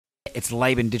It's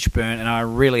Laban Ditchburn, and I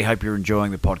really hope you're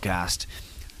enjoying the podcast.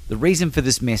 The reason for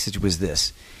this message was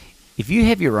this. If you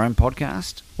have your own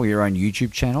podcast or your own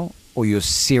YouTube channel, or you're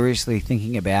seriously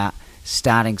thinking about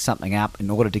starting something up in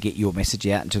order to get your message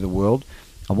out into the world,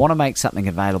 I want to make something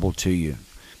available to you.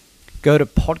 Go to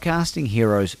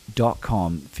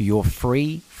podcastingheroes.com for your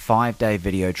free 5-day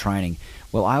video training.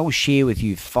 Well, I will share with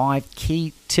you 5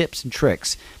 key tips and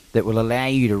tricks that will allow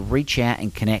you to reach out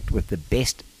and connect with the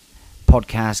best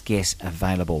podcast guests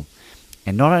available.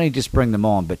 And not only just bring them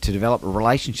on, but to develop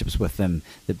relationships with them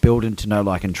that build into know,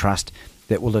 like, and trust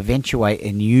that will eventuate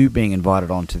in you being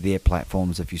invited onto their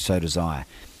platforms if you so desire.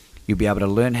 You'll be able to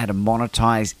learn how to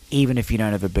monetize even if you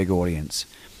don't have a big audience.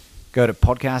 Go to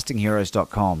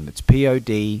podcastingheroes.com. It's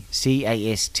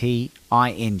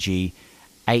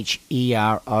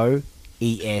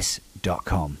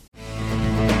podcastingheroes.com.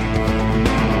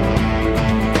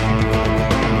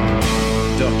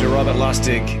 Dr. Robert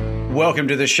Lustig, welcome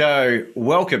to the show.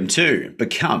 Welcome to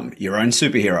Become Your Own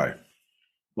Superhero.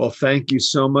 Well, thank you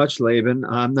so much, Laban.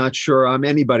 I'm not sure I'm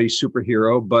anybody's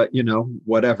superhero, but,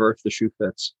 whatever, if the shoe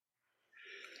fits.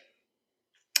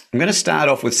 I'm going to start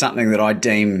off with something that I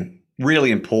deem really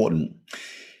important.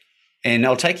 And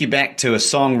I'll take you back to a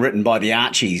song written by the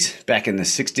Archies back in the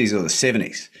 60s or the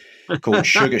 70s called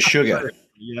Sugar Sugar.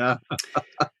 Yeah.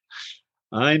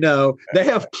 I know. They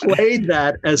have played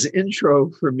that as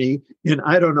intro for me in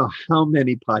I don't know how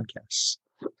many podcasts.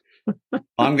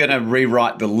 I'm going to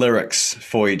rewrite the lyrics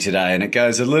for you today, and it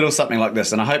goes a little something like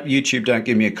this. And I hope YouTube don't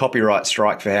give me a copyright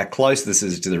strike for how close this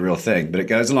is to the real thing, but it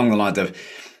goes along the lines of,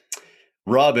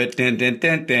 Robert, din, din,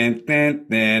 din, din, din,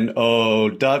 din, oh,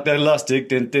 Dr. Lustig,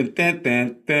 din, din, din,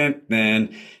 din, din,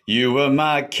 din, you were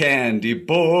my candy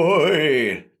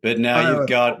boy, but now you've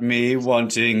got me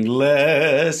wanting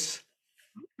less.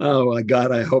 Oh my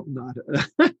God, I hope not.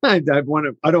 I don't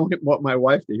want my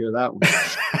wife to hear that one.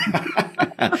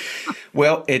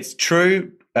 Well, it's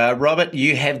true, Robert.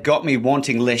 You have got me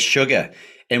wanting less sugar.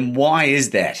 And why is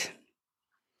that?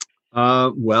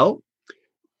 Well,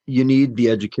 you need the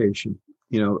education.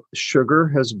 Sugar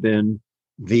has been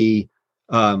the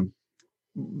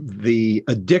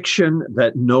addiction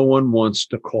that no one wants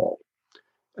to call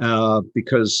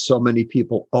because so many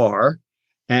people are.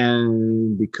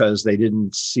 And because they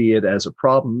didn't see it as a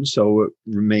problem, so it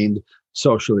remained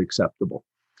socially acceptable.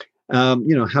 How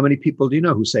many people do you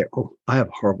know who say, oh, I have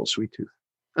a horrible sweet tooth?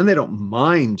 And they don't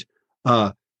mind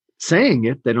saying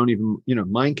it. They don't even,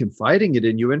 mind confiding it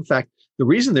in you. In fact, the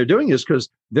reason they're doing it is because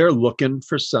they're looking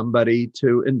for somebody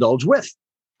to indulge with,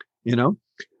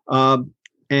 and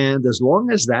as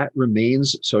long as that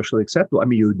remains socially acceptable,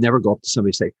 you would never go up to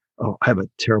somebody and say, oh, I have a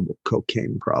terrible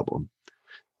cocaine problem.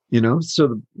 So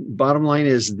the bottom line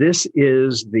is this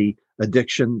is the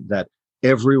addiction that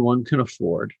everyone can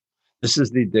afford. This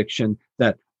is the addiction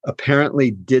that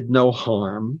apparently did no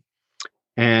harm.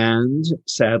 And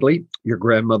sadly, your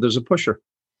grandmother's a pusher.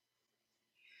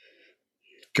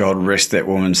 God rest that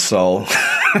woman's soul.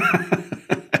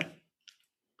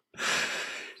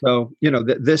 So,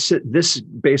 this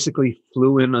basically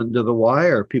flew in under the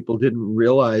wire. People didn't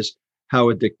realize how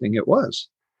addicting it was.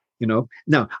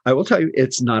 Now I will tell you,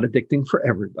 it's not addicting for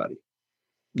everybody.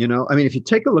 If you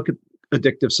take a look at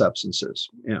addictive substances,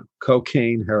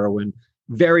 cocaine, heroin,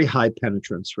 very high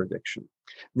penetrance for addiction.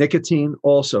 Nicotine,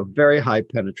 also very high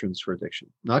penetrance for addiction.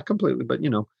 Not completely, but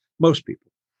most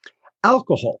people.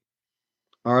 Alcohol.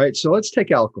 All right. So let's take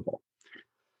alcohol.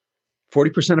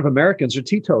 40% of Americans are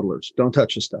teetotalers. Don't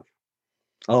touch the stuff.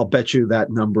 I'll bet you that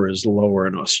number is lower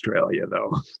in Australia,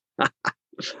 though.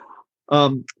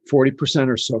 40%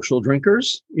 are social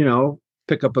drinkers,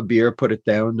 pick up a beer, put it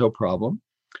down, no problem.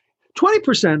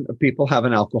 20% of people have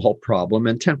an alcohol problem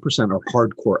and 10% are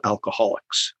hardcore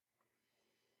alcoholics.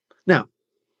 Now,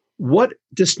 what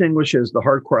distinguishes the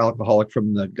hardcore alcoholic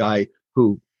from the guy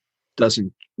who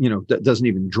doesn't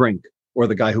even drink or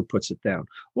the guy who puts it down?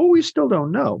 Well, we still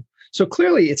don't know. So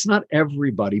clearly it's not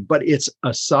everybody, but it's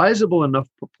a sizable enough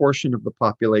proportion of the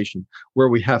population where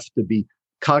we have to be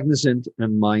cognizant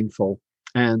and mindful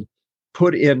and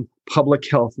put in public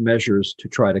health measures to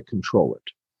try to control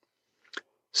it.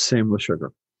 Same with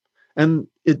sugar. And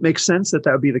it makes sense that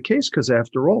would be the case because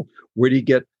after all, where do you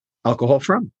get alcohol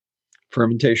from?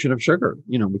 Fermentation of sugar.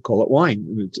 We call it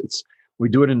wine. We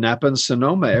do it in Napa and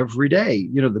Sonoma every day.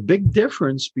 The big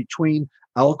difference between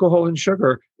alcohol and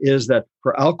sugar is that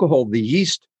for alcohol, the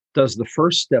yeast does the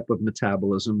first step of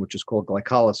metabolism, which is called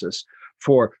glycolysis.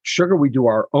 For sugar, we do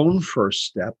our own first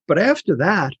step. But after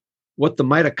that, what the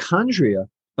mitochondria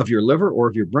of your liver or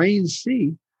of your brain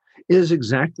see is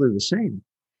exactly the same.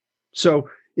 So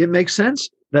it makes sense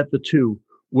that the two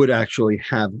would actually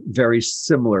have very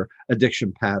similar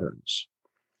addiction patterns.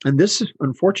 And this,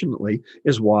 unfortunately,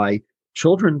 is why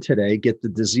children today get the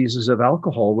diseases of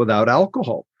alcohol without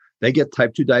alcohol. They get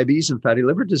type 2 diabetes and fatty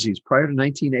liver disease. Prior to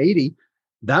 1980,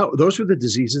 those were the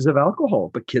diseases of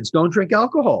alcohol, but kids don't drink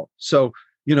alcohol. So,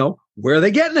 where are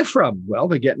they getting it from? Well,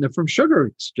 they're getting it from sugar.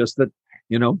 It's just that,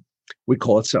 we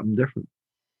call it something different.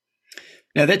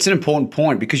 Now, that's an important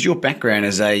point because your background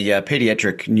is a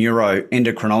pediatric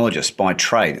neuroendocrinologist by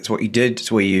trade. It's what you did.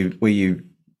 It's where you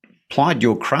applied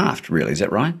your craft, really. Is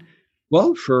that right?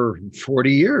 Well, for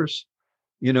 40 years,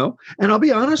 and I'll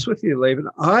be honest with you, Laban,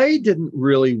 I didn't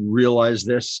really realize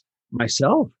this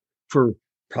myself for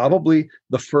probably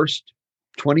the first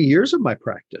 20 years of my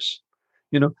practice.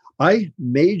 I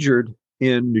majored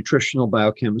in nutritional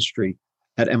biochemistry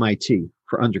at MIT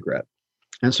for undergrad.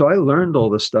 And so I learned all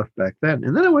this stuff back then.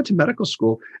 And then I went to medical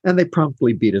school and they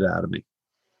promptly beat it out of me.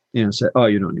 Said, oh,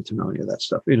 you don't need to know any of that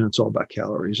stuff. It's all about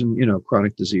calories and,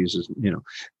 chronic diseases.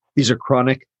 These are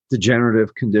chronic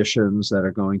degenerative conditions that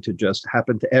are going to just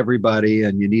happen to everybody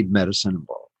and you need medicine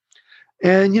involved.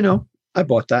 And, I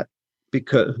bought that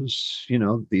because,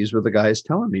 these were the guys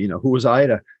telling me, who was I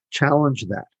to challenge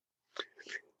that?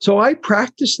 So I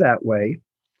practiced that way.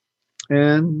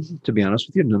 And to be honest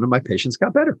with you, none of my patients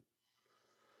got better.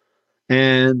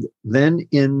 And then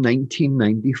in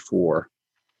 1994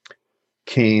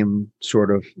 came sort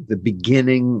of the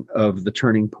beginning of the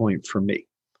turning point for me,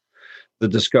 the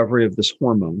discovery of this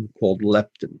hormone called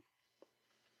leptin.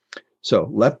 So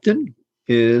leptin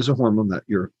is a hormone that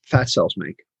your fat cells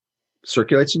make,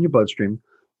 circulates in your bloodstream,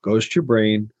 goes to your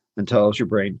brain and tells your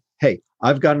brain, hey,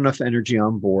 I've got enough energy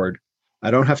on board. I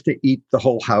don't have to eat the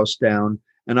whole house down,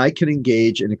 and I can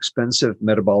engage in expensive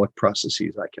metabolic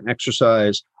processes. I can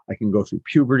exercise, I can go through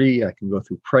puberty, I can go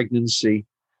through pregnancy,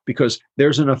 because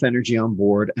there's enough energy on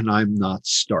board and I'm not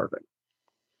starving.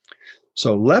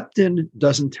 So leptin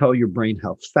doesn't tell your brain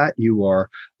how fat you are.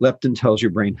 Leptin tells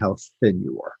your brain how thin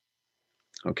you are.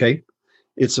 Okay?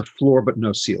 It's a floor but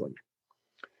no ceiling.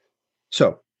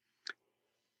 So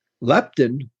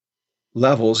leptin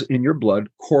levels in your blood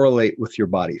correlate with your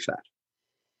body fat.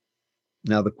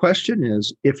 Now, the question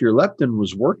is, if your leptin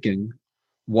was working,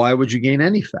 why would you gain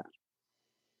any fat?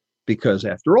 Because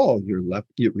after all, you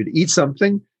would eat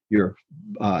something, your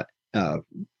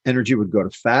energy would go to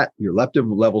fat, your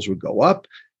leptin levels would go up,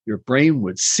 your brain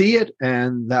would see it,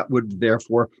 and that would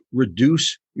therefore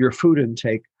reduce your food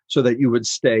intake so that you would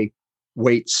stay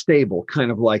weight stable,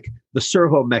 kind of like the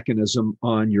servo mechanism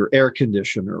on your air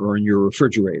conditioner or in your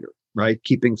refrigerator, right?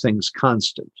 Keeping things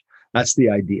constant. That's the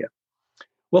idea.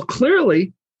 Well,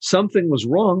 clearly something was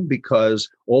wrong because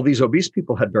all these obese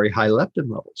people had very high leptin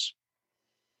levels.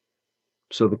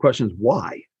 So the question is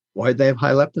why? Why did they have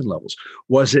high leptin levels?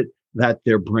 Was it that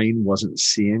their brain wasn't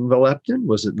seeing the leptin?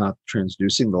 Was it not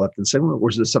transducing the leptin signal? Or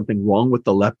was there something wrong with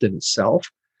the leptin itself?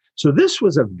 So this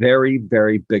was a very,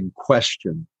 very big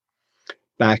question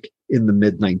back in the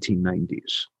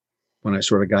mid-1990s when I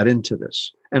sort of got into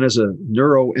this. And as a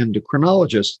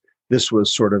neuroendocrinologist, this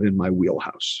was sort of in my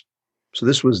wheelhouse. So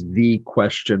this was the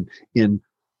question in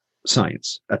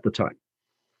science at the time.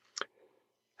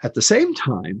 At the same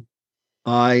time,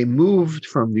 I moved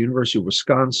from the University of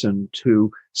Wisconsin to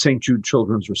St. Jude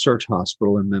Children's Research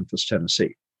Hospital in Memphis,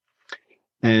 Tennessee.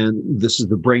 And this is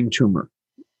the brain tumor,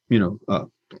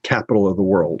 capital of the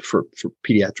world for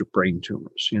pediatric brain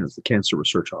tumors. It's the Cancer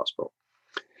Research Hospital.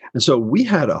 And so we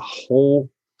had a whole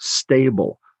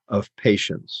stable of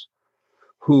patients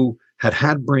who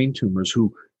had brain tumors,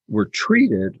 who were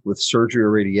treated with surgery or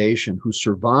radiation, who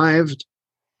survived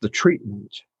the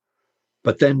treatment,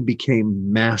 but then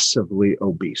became massively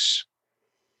obese,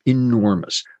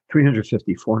 enormous,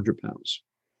 350, 400 pounds.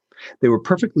 They were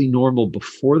perfectly normal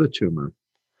before the tumor,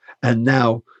 and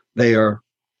now they are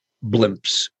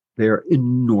blimps. They are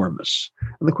enormous.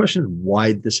 And the question is,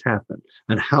 why did this happen?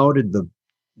 And how did the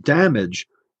damage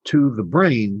to the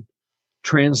brain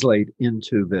translate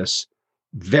into this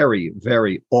very,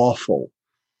 very awful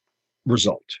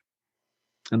result?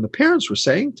 And the parents were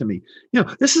saying to me,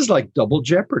 this is like double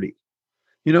jeopardy.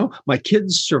 My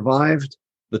kids survived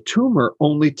the tumor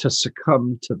only to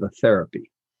succumb to the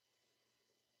therapy.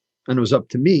 And it was up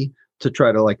to me to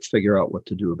try to figure out what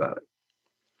to do about it.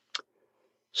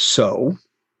 So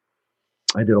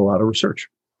I did a lot of research.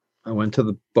 I went to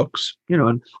the books,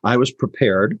 and I was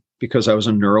prepared because I was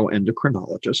a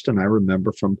neuroendocrinologist. And I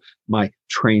remember from my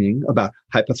training about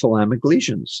hypothalamic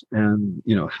lesions and,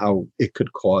 how it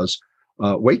could cause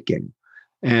weight gain.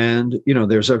 And,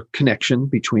 there's a connection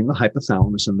between the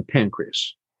hypothalamus and the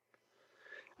pancreas.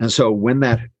 And so when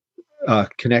that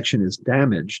connection is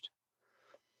damaged,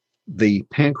 the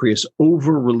pancreas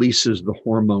over releases the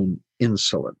hormone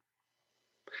insulin.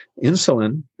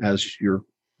 Insulin, as your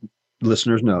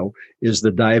listeners know, is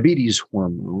the diabetes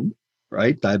hormone,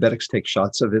 right? Diabetics take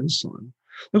shots of insulin.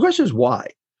 The question is why?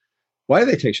 Why do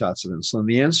they take shots of insulin?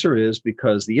 The answer is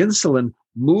because the insulin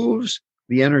moves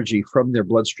the energy from their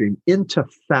bloodstream into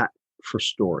fat for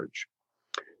storage.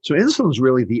 So insulin is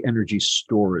really the energy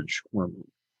storage hormone.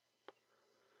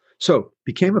 So it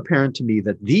became apparent to me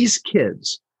that these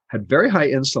kids had very high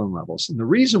insulin levels. And the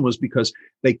reason was because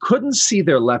they couldn't see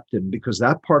their leptin because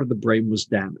that part of the brain was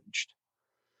damaged.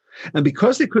 And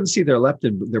because they couldn't see their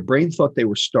leptin, their brain thought they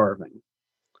were starving.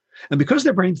 And because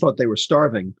their brain thought they were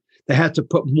starving, they had to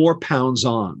put more pounds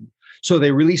on. So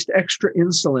they released extra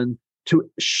insulin to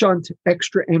shunt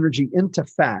extra energy into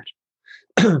fat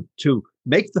to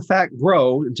make the fat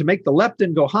grow and to make the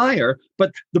leptin go higher,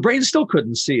 but the brain still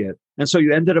couldn't see it. And so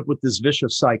you ended up with this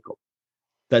vicious cycle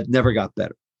that never got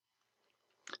better.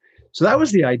 So that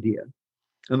was the idea.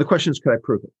 And the question is, could I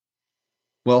prove it?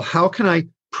 Well, how can I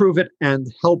prove it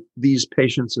and help these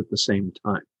patients at the same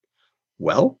time?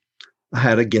 Well, I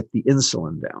had to get the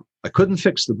insulin down. I couldn't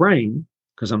fix the brain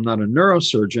because I'm not a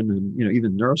neurosurgeon, and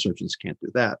even neurosurgeons can't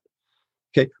do that.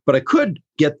 Okay, but I could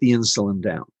get the insulin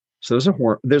down. So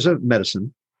there's a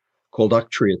medicine called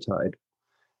octreotide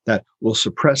that will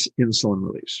suppress insulin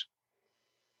release.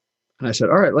 And I said,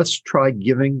 all right, let's try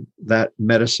giving that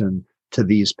medicine to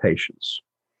these patients.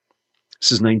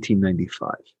 This is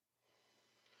 1995.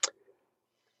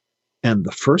 And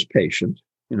the first patient,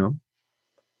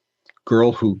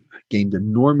 girl who gained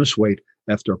enormous weight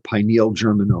after a pineal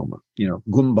germinoma,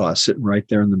 Gumba sitting right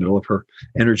there in the middle of her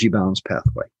energy balance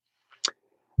pathway.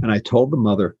 And I told the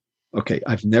mother, okay,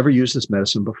 I've never used this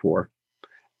medicine before.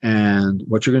 And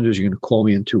what you're going to do is you're going to call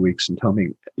me in 2 weeks and tell me,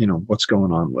 what's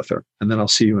going on with her. And then I'll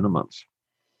see you in a month.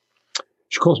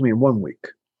 She calls me in 1 week.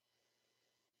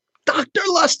 Dr.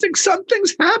 Lustig,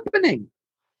 something's happening.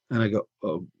 And I go,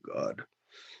 oh God.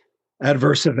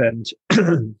 Adverse event,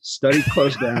 study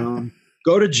closed down,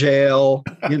 go to jail,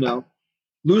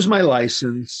 lose my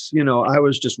license. I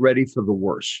was just ready for the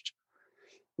worst.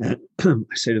 And I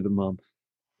say to the mom,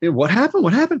 hey, what happened?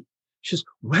 What happened? She says,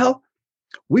 well,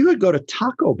 we would go to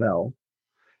Taco Bell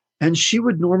and she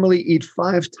would normally eat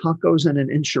 5 tacos and an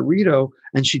enchilada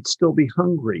and she'd still be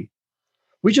hungry.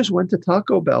 We just went to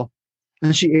Taco Bell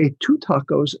and she ate 2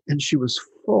 tacos and she was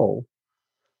full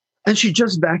and she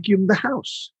just vacuumed the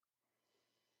house.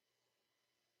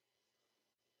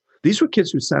 These were kids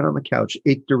who sat on the couch,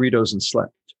 ate Doritos, and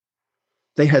slept.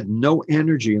 They had no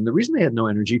energy. And the reason they had no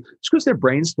energy is because their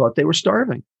brains thought they were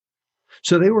starving.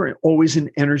 So they were always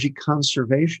in energy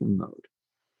conservation mode.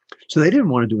 So they didn't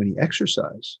want to do any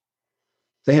exercise.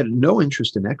 They had no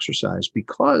interest in exercise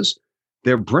because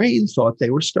their brain thought they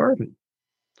were starving.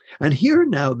 And here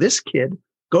now, this kid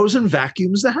goes and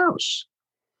vacuums the house.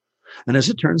 And as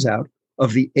it turns out,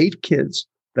 of the 8 kids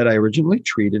that I originally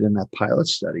treated in that pilot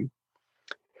study,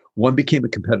 1 became a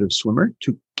competitive swimmer.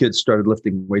 2 kids started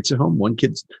lifting weights at home. 1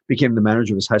 kid became the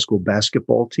manager of his high school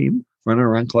basketball team, running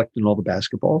around collecting all the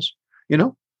basketballs.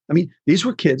 These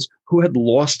were kids who had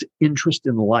lost interest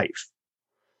in life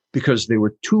because they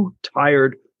were too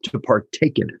tired to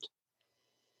partake in it.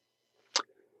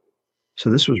 So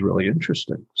this was really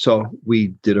interesting. So we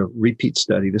did a repeat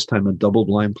study, this time a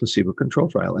double-blind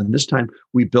placebo-controlled trial. And this time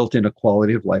we built in a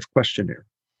quality of life questionnaire.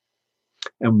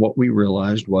 And what we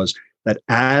realized was that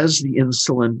as the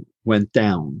insulin went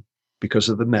down because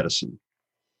of the medicine,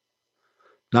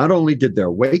 not only did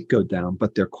their weight go down,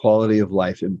 but their quality of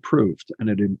life improved. And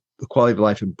the quality of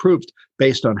life improved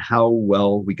based on how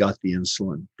well we got the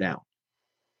insulin down.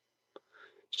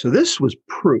 So this was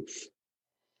proof.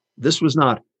 This was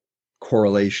not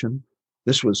correlation.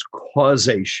 This was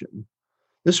causation.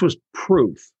 This was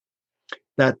proof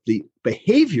that the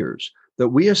behaviors that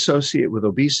we associate with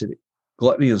obesity,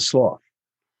 gluttony and sloth,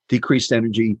 decreased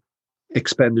energy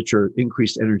expenditure,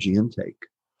 increased energy intake,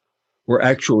 were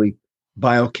actually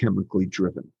biochemically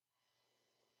driven.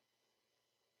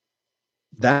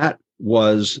 That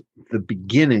was the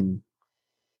beginning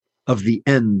of the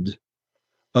end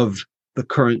of the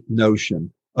current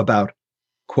notion about,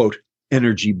 quote,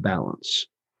 energy balance.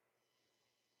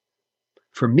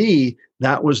 For me,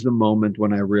 that was the moment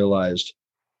when I realized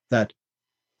that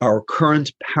our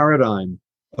current paradigm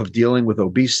of dealing with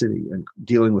obesity and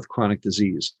dealing with chronic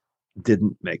disease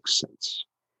didn't make sense.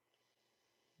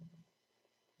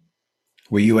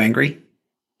 Were you angry?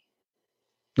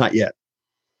 Not yet.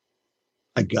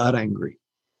 I got angry.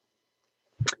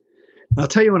 I'll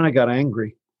tell you when I got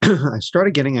angry. I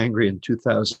started getting angry in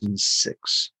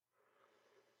 2006.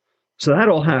 So that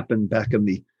all happened back in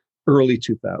the early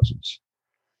 2000s.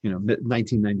 mid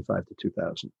 1995 to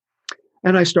 2000.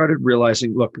 And I started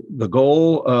realizing, look, the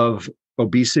goal of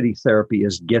obesity therapy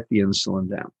is get the insulin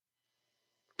down.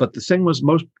 But the thing was,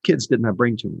 most kids didn't have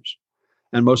brain tumors,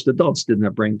 and most adults didn't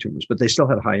have brain tumors, but they still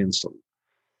had high insulin.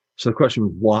 So the question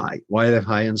was, why? Why they have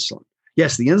high insulin?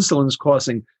 Yes, the insulin is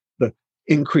causing the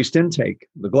increased intake,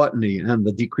 the gluttony, and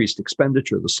the decreased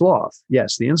expenditure, the sloth.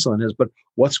 Yes, the insulin is, but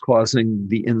what's causing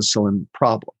the insulin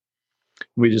problem?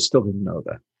 We just still didn't know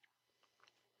that.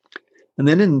 And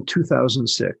then in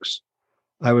 2006,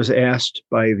 I was asked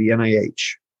by the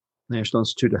NIH, National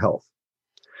Institute of Health.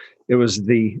 It was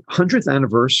the 100th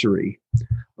anniversary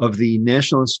of the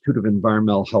National Institute of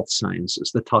Environmental Health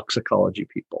Sciences, the toxicology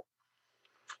people.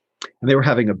 And they were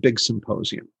having a big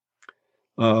symposium.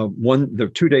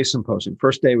 The 2-day symposium.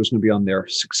 First day was going to be on their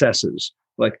successes,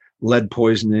 like lead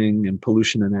poisoning and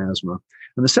pollution and asthma.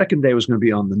 And the second day was going to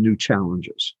be on the new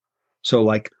challenges. So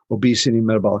like obesity,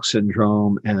 metabolic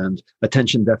syndrome, and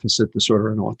attention deficit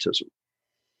disorder and autism.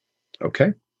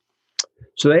 Okay.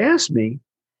 So they asked me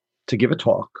to give a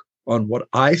talk on what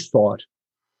I thought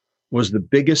was the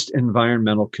biggest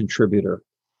environmental contributor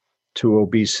to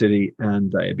obesity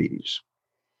and diabetes.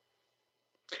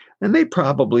 And they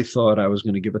probably thought I was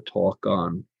going to give a talk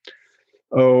on,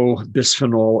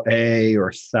 bisphenol A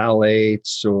or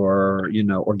phthalates or,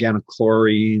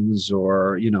 organochlorines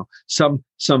or,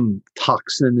 some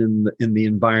toxin in the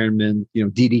environment,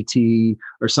 DDT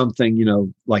or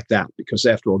something, like that, because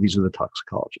after all, these are the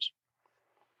toxicologists.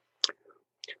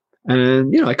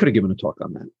 And, I could have given a talk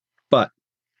on that, but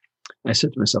I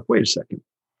said to myself, wait a second.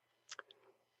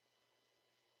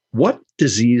 What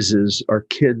diseases are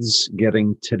kids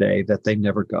getting today that they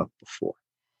never got before?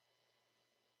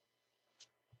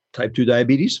 Type 2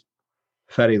 diabetes,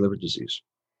 fatty liver disease.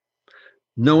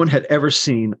 No one had ever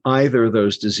seen either of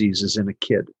those diseases in a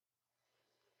kid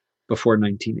before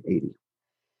 1980.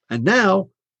 And now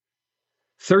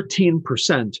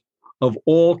 13% of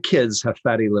all kids have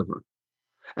fatty liver.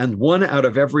 And 1 out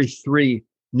of every 3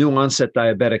 new onset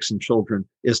diabetics in children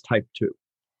is type 2.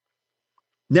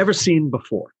 Never seen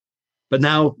before. But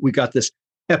now we got this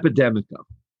epidemic of.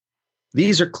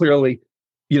 These are clearly,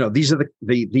 these are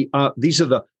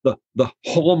the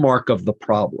hallmark of the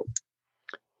problem.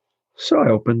 So I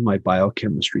opened my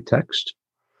biochemistry text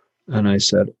and I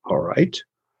said, all right,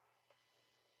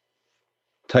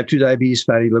 type 2 diabetes,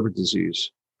 fatty liver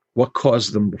disease. What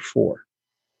caused them before?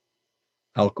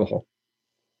 Alcohol.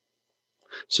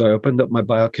 So I opened up my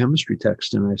biochemistry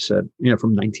text and I said,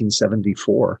 from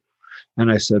 1974, and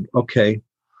I said, okay,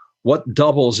 what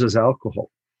doubles as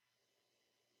alcohol?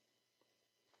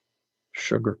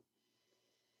 Sugar.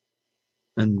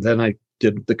 And then I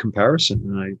did the comparison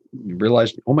and I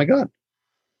realized, oh my God,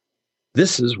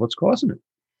 this is what's causing it.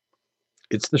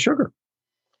 It's the sugar.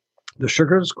 The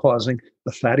sugar is causing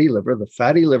the fatty liver. The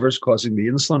fatty liver is causing the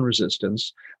insulin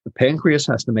resistance. The pancreas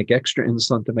has to make extra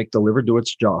insulin to make the liver do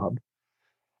its job.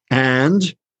 And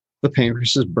the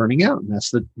pancreas is burning out. And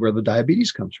that's where the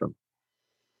diabetes comes from.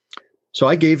 So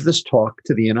I gave this talk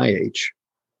to the NIH,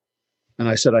 and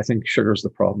I said, I think sugar is the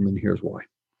problem, and here's why.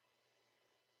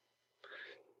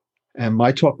 And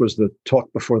my talk was the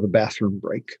talk before the bathroom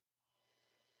break.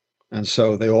 And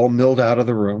so they all milled out of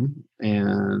the room,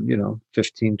 and,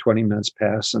 15, 20 minutes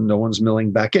pass, and no one's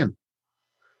milling back in.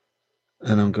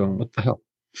 And I'm going, what the hell?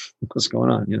 What's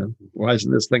going on? Why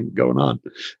isn't this thing going on?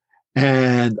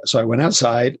 And so I went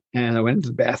outside, and I went into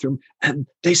the bathroom, and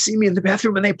they see me in the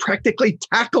bathroom, and they practically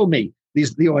tackle me.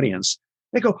 The audience,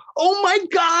 they go, oh my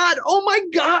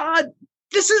God,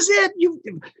 this is it.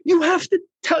 You have to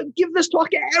give this talk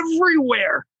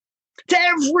everywhere, to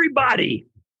everybody.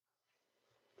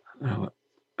 Are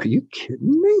you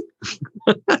kidding me?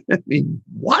 I mean,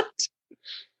 what?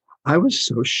 I was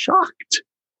so shocked.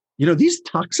 These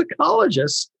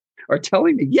toxicologists are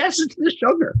telling me, yes, it's the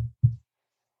sugar.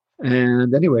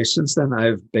 And anyway, since then,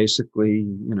 I've basically,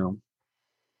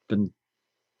 been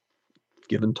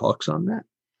given talks on that.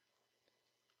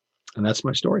 And that's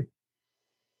my story.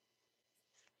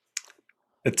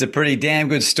 It's a pretty damn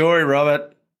good story,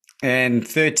 Robert. And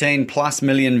 13 plus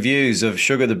million views of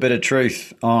Sugar the Bitter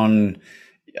Truth on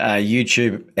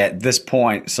YouTube at this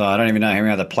point. So I don't even know how many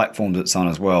other platforms it's on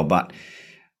as well. But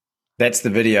that's the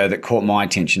video that caught my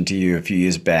attention to you a few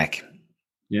years back.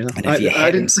 Yeah. And if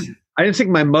I didn't think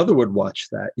my mother would watch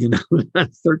that.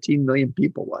 13 million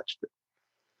people watched it.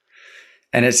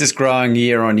 And it's just growing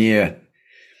year on year.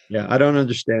 Yeah, I don't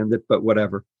understand it, but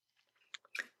whatever.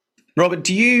 Robert,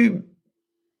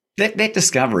 that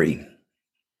discovery,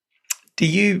 do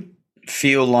you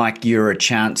feel like you're a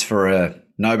chance for a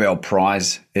Nobel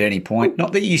Prize at any point?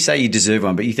 Not that you say you deserve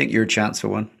one, but you think you're a chance for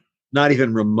one? Not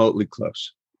even remotely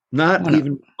close. Not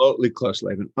even remotely close,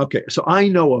 Laban. Okay, so I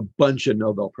know a bunch of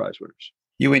Nobel Prize winners.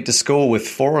 You went to school with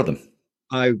 4 of them.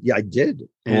 I did.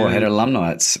 Or had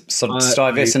alumni at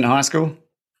Stuyvesant High School?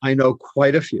 I know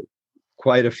quite a few.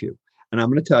 And I'm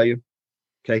going to tell you,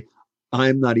 okay,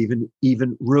 I'm not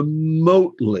even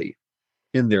remotely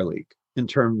in their league in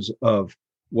terms of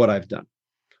what I've done.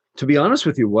 To be honest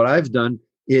with you, what I've done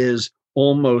is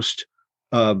almost,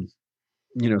 sort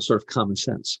of common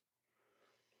sense.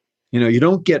 You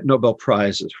don't get Nobel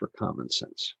Prizes for common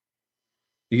sense.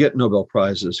 You get Nobel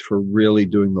Prizes for really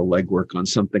doing the legwork on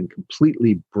something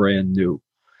completely brand new.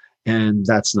 And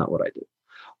that's not what I did.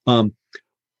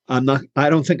 I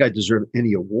don't think I deserve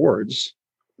any awards.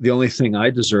 The only thing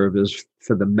I deserve is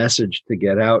for the message to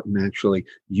get out and actually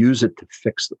use it to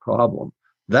fix the problem.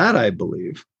 That I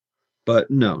believe,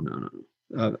 but no.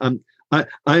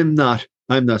 I'm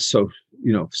not so,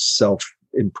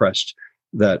 self-impressed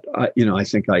that I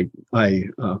think I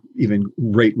even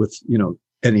rate with,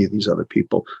 any of these other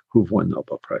people who've won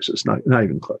Nobel Prizes. Not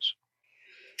even close.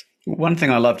 One thing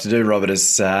I love to do, Robert,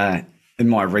 is in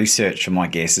my research for my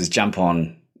guests is jump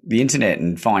on the internet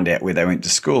and find out where they went to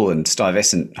school. And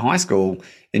Stuyvesant High School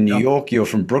in New York, you're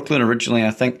from Brooklyn originally, I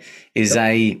think,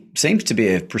 seems to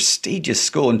be a prestigious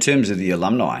school in terms of the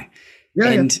alumni.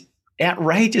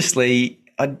 Outrageously,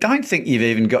 I don't think you've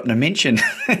even gotten a mention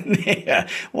there.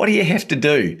 What do you have to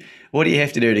do? What do you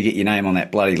have to do to get your name on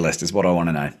that bloody list is what I want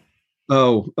to know.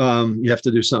 You have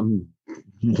to do something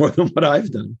more than what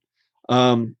I've done.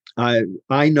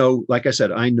 I know, like I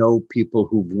said, I know people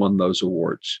who've won those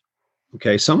awards.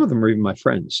 Okay. Some of them are even my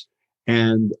friends.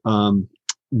 And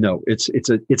no,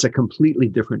 it's a completely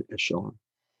different echelon.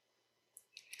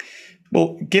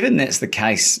 Well, given that's the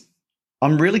case,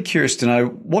 I'm really curious to know,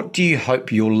 what do you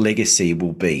hope your legacy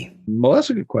will be? Well, that's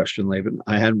a good question, Laban.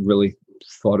 I hadn't really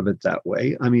thought of it that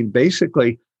way. I mean,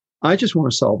 basically, I just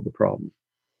want to solve the problem.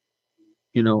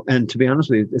 And to be honest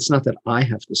with you, it's not that I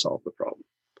have to solve the problem.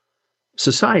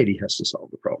 Society has to solve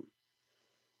the problem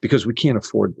because we can't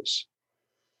afford this.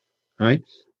 All right.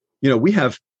 We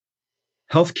have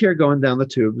healthcare going down the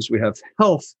tubes. We have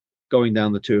health going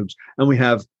down the tubes, and we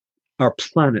have our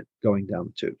planet going down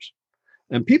the tubes.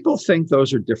 And people think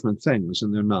those are different things,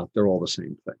 and they're not. They're all the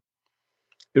same thing.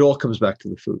 It all comes back to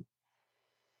the food.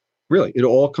 Really, it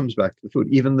all comes back to the food,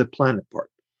 even the planet part.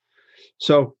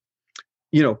 So,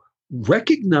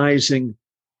 recognizing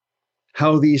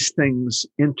how these things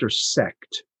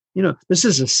intersect, this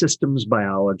is a systems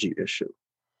biology issue.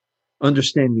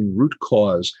 Understanding root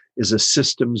cause is a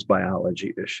systems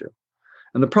biology issue.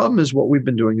 And the problem is what we've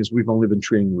been doing is we've only been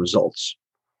treating results.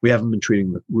 We haven't been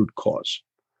treating the root cause.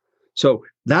 So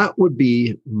that would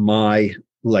be my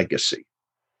legacy,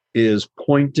 is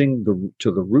pointing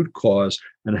to the root cause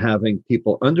and having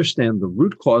people understand the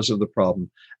root cause of the problem,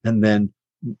 and then,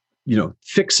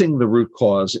 fixing the root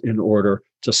cause in order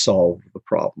to solve the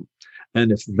problem.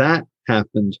 And if that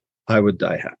happened, I would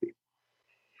die happy.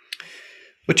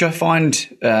 Which I find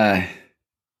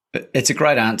it's a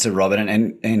great answer, Robert.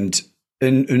 And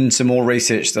in some more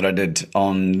research that I did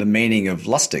on the meaning of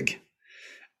lustig,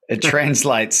 it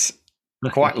translates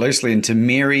quite loosely into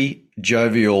merry,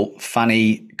 jovial,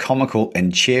 funny, comical,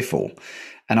 and cheerful.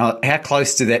 And how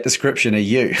close to that description are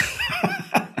you?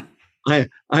 I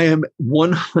am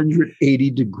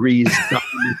 180 degrees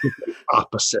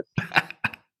opposite.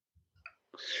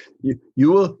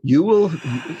 You will,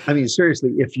 I mean,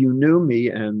 seriously, if you knew me,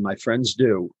 and my friends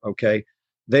do, okay,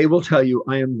 they will tell you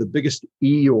I am the biggest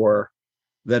Eeyore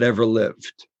that ever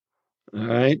lived. All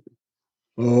right.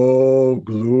 Oh,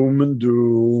 gloom and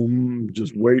doom,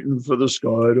 just waiting for the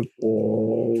sky to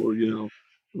fall,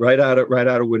 right out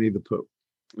of Winnie the Pooh.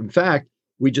 In fact,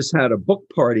 we just had a book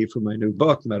party for my new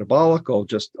book, Metabolical,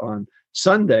 just on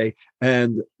Sunday,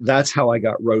 and that's how I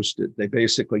got roasted. They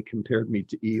basically compared me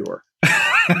to Eeyore.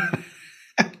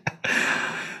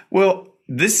 Well,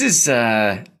 this is,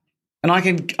 and I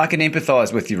can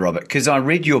empathize with you, Robert, because I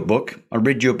read your book. I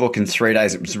read your book in 3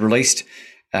 days. It was released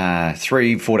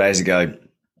 3-4 days ago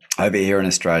over here in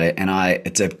Australia, and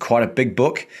it's quite a big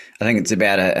book. I think it's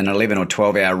about an 11 or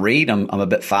 12 hour read. I'm a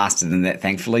bit faster than that,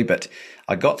 thankfully, but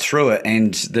I got through it,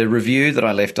 and the review that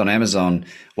I left on Amazon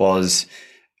was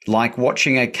like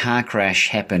watching a car crash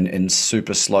happen in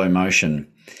super slow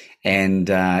motion. And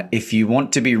if you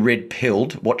want to be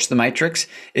red-pilled, watch The Matrix.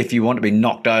 If you want to be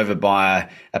knocked over by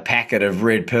a packet of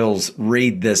red pills,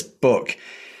 read this book,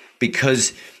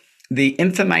 because the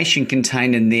information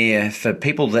contained in there for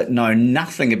people that know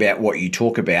nothing about what you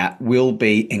talk about will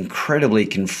be incredibly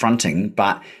confronting,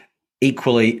 but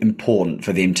equally important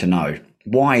for them to know.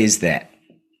 Why is that?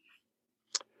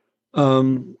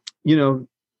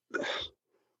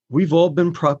 we've all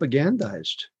been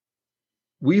propagandized.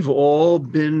 We've all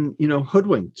been,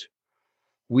 hoodwinked.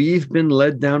 We've been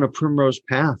led down a primrose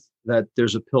path that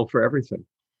there's a pill for everything.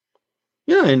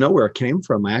 Yeah, I know where it came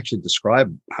from. I actually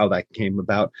describe how that came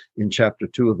about in chapter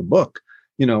 2 of the book,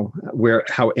 where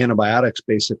how antibiotics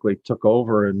basically took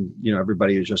over and,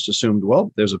 everybody just assumed,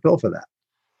 well, there's a pill for that.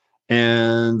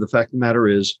 And the fact of the matter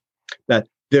is that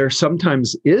there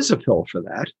sometimes is a pill for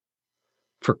that,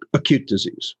 for acute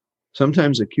disease.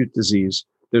 Sometimes acute disease,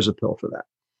 there's a pill for that.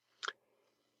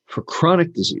 For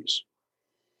chronic disease,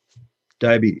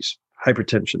 diabetes,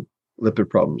 hypertension, lipid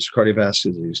problems,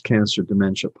 cardiovascular disease, cancer,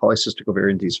 dementia, polycystic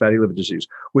ovarian disease, fatty liver disease,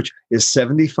 which is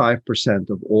 75%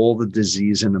 of all the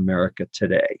disease in America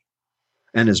today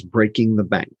and is breaking the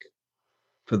bank.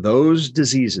 For those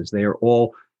diseases, they are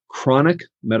all chronic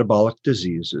metabolic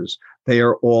diseases. They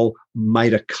are all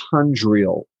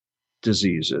mitochondrial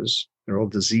diseases. They're all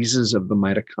diseases of the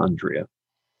mitochondria,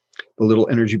 the little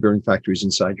energy bearing factories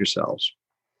inside your cells.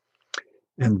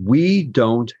 And we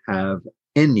don't have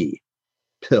any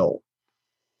pill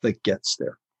that gets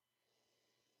there.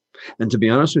 And to be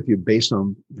honest with you, based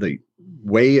on the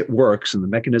way it works and the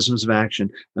mechanisms of action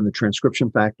and the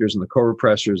transcription factors and the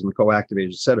co-repressors and the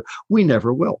co-activators, et cetera, we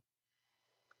never will.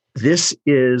 This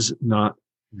is not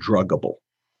druggable.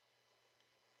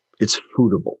 It's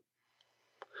foodable.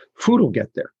 Food will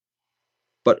get there,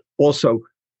 but also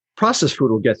processed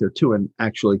food will get there too and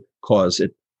actually cause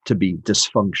it to be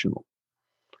dysfunctional.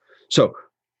 So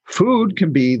food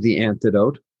can be the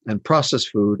antidote and processed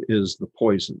food is the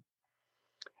poison.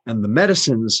 And the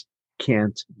medicines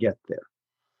can't get there.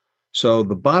 So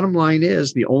the bottom line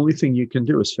is the only thing you can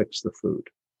do is fix the food.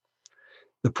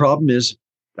 The problem is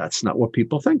that's not what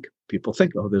people think. People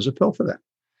think, oh, there's a pill for that.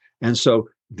 And so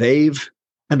they've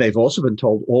also been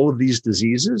told all of these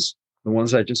diseases, the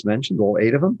ones I just mentioned, all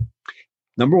 8 of them.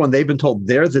 Number one, they've been told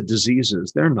they're the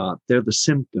diseases. They're not. They're the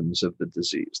symptoms of the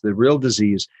disease. The real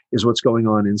disease is what's going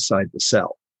on inside the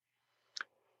cell.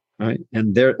 Right?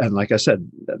 And like I said,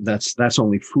 that's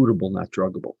only foodable, not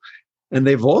druggable. And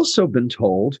they've also been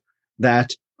told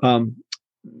that that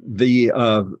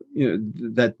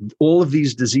all of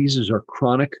these diseases are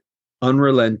chronic,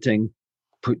 unrelenting,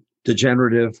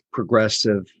 degenerative,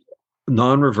 progressive,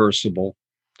 non-reversible.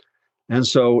 And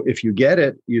so if you get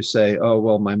it, you say, oh,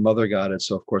 well, my mother got it,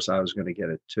 so of course I was going to get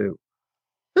it too.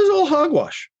 This is all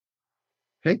hogwash.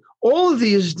 Okay? All of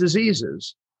these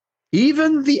diseases,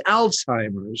 even the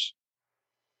Alzheimer's,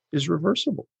 is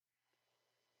reversible.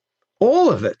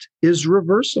 All of it is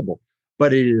reversible,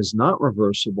 but it is not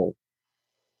reversible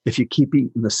if you keep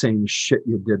eating the same shit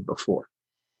you did before.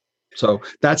 So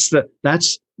that's the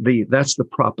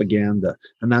propaganda,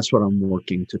 and that's what I'm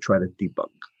working to try to debunk.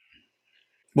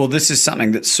 Well, this is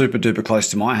something that's super duper close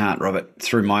to my heart, Robert.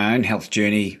 Through my own health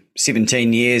journey,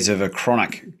 17 years of a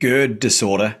chronic GERD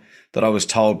disorder that I was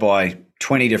told by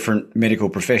 20 different medical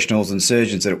professionals and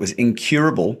surgeons that it was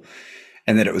incurable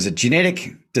and that it was a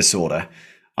genetic disorder.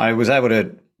 I was able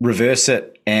to reverse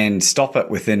it and stop it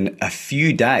within a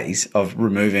few days of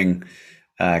removing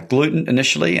gluten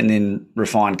initially and then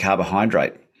refined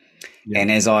carbohydrate. Yeah.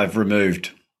 And as I've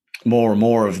removed more and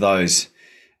more of those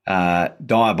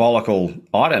diabolical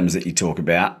items that you talk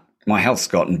about, my health's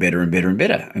gotten better and better and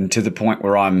better, and to the point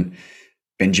where I'm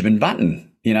Benjamin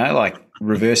Button, like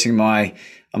reversing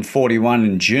I'm 41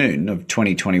 in June of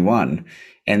 2021.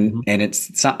 And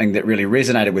it's something that really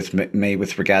resonated with me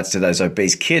with regards to those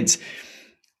obese kids.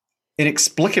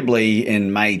 Inexplicably,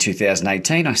 in May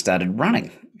 2018, I started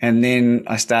running, and then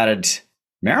I started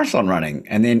marathon running,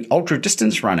 and then ultra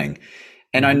distance running.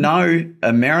 And I know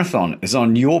a marathon is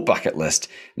on your bucket list.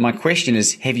 My question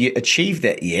is, have you achieved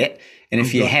that yet? And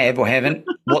if you have or haven't,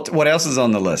 what else is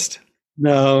on the list?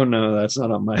 No, that's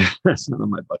not on my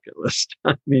bucket list.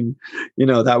 I mean,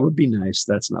 that would be nice.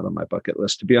 That's not on my bucket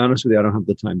list. To be honest with you, I don't have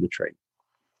the time to train.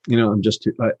 I'm just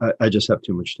I just have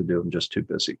too much to do. I'm just too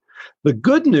busy. The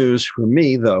good news for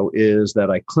me, though, is that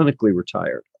I clinically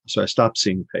retired. So I stopped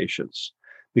seeing patients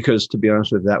because, to be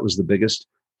honest with you, that was the biggest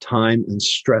time and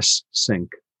stress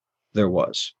sink there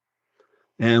was.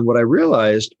 And what I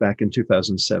realized back in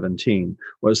 2017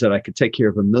 was that I could take care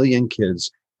of 1 million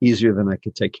kids easier than I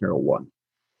could take care of one.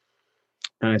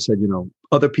 And I said,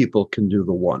 other people can do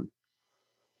the one,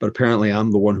 but apparently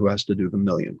I'm the one who has to do the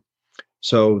million.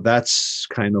 So that's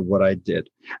kind of what I did.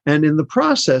 And in the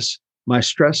process, my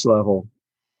stress level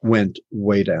went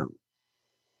way down,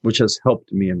 which has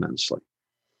helped me immensely.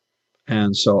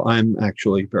 And so I'm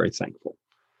actually very thankful.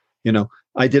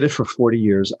 I did it for 40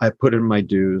 years. I put in my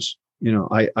dues.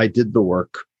 I did the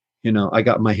work. I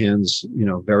got my hands,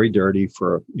 very dirty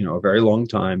for, a very long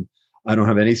time. I don't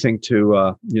have anything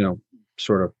to,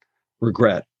 sort of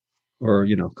regret or,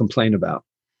 complain about.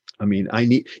 I mean, I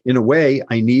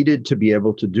needed to be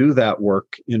able to do that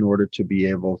work in order to be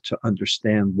able to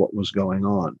understand what was going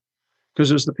on,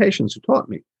 because it was the patients who taught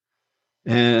me.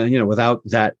 And, without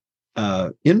that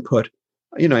input,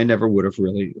 I never would have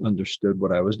really understood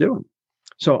what I was doing.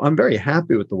 So I'm very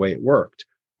happy with the way it worked.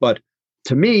 But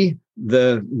to me,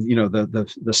 the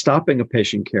stopping of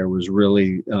patient care was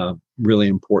really, really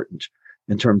important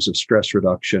in terms of stress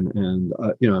reduction. And,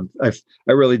 I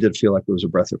really did feel like it was a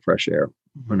breath of fresh air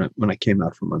when I came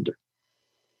out from under.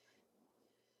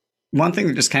 One thing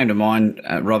that just came to mind,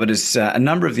 Robert, is a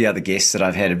number of the other guests that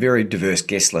I've had, a very diverse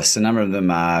guest list. A number of them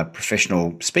are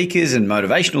professional speakers and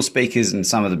motivational speakers, and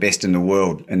some of the best in the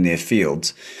world in their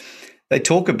fields. They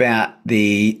talk about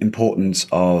the importance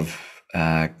of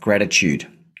gratitude.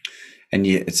 And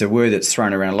it's a word that's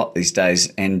thrown around a lot these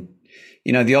days. And,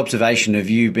 the observation of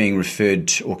you being referred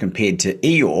to or compared to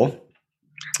Eeyore,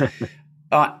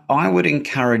 I would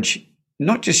encourage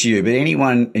not just you, but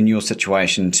anyone in your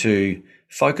situation to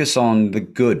focus on the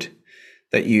good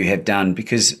that you have done,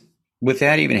 because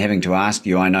without even having to ask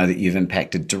you, I know that you've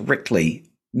impacted directly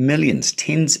millions,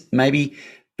 tens, maybe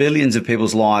billions of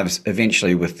people's lives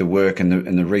eventually with the work and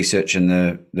the research and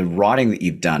the writing that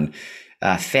you've done.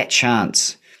 Fat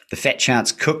Chance, the Fat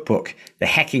Chance Cookbook, The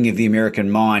Hacking of the American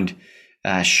Mind,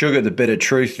 Sugar, The Bitter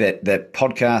Truth, that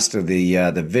podcast or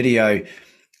the video,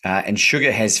 and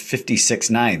Sugar has 56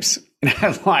 names,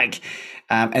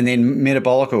 and then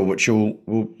Metabolical, which will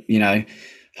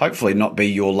hopefully not be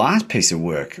your last piece of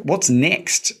work. What's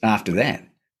next after that?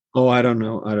 Oh, I don't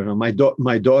know.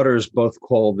 My daughters both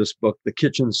call this book The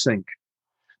Kitchen Sink,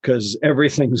 because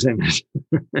everything's in it.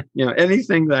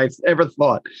 Anything that I've ever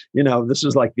thought, this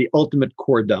is like the ultimate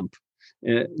core dump.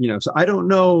 So I don't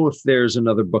know if there's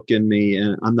another book in me,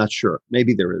 and I'm not sure.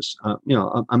 Maybe there is.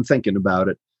 I'm thinking about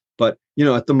it. But,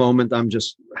 at the moment, I'm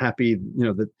just happy,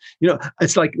 that,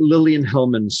 it's like Lillian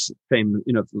Hellman's fame,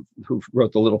 who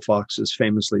wrote The Little Foxes,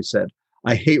 famously said,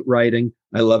 "I hate writing.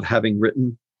 I love having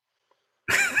written."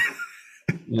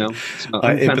 So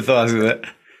I empathize with it.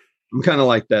 I'm kind of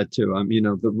like that too.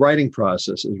 The writing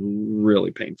process is really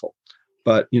painful,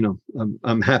 but,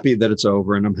 I'm happy that it's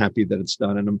over, and I'm happy that it's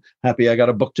done, and I'm happy I got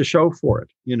a book to show for it,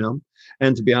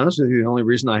 and to be honest with you, the only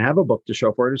reason I have a book to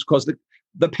show for it is because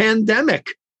the pandemic,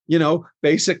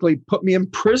 basically put me in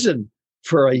prison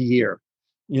for a year.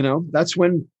 That's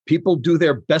when people do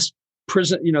their best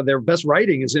prison, their best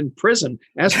writing is in prison.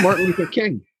 Ask Martin Luther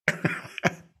King.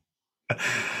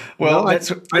 Well, that's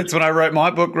when I wrote my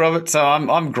book, Robert. So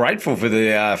I'm grateful for the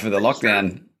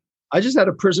lockdown. I just had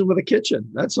a prison with a kitchen.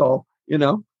 That's all,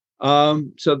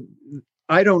 So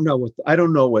I don't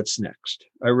know what's next.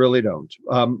 I really don't.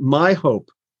 My hope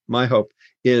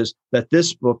is that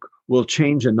this book will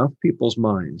change enough people's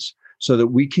minds so that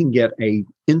we can get a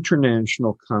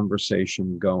international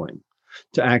conversation going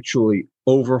to actually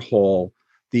overhaul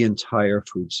the entire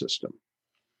food system,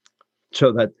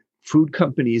 so that food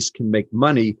companies can make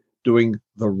money doing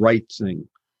the right thing,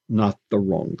 not the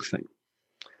wrong thing.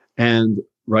 And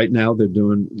right now they're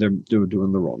doing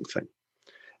the wrong thing.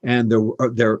 And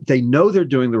they know they're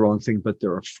doing the wrong thing, but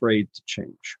they're afraid to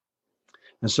change.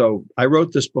 And so I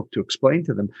wrote this book to explain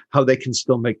to them how they can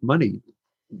still make money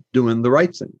doing the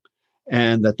right thing,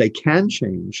 and that they can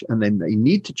change, and then they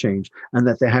need to change, and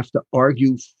that they have to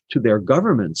argue to their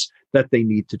governments that they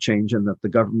need to change, and that the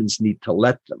governments need to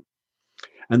let them,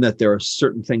 and that there are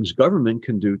certain things government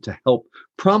can do to help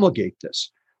promulgate this.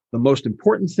 The most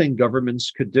important thing governments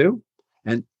could do,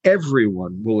 and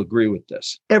everyone will agree with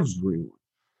this, everyone,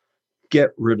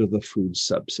 get rid of the food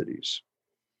subsidies,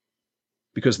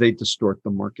 because they distort the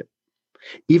market.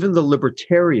 Even the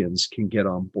libertarians can get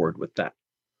on board with that.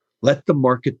 Let the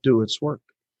market do its work.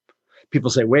 People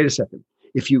say, wait a second,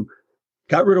 if you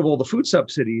got rid of all the food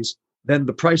subsidies, then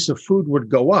the price of food would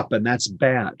go up, and that's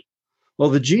bad. Well,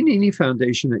 the Giannini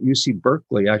Foundation at UC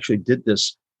Berkeley actually did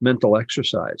this mental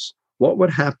exercise. What would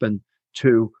happen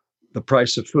to the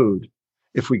price of food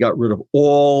if we got rid of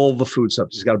all the food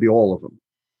subsidies? It's got to be all of them.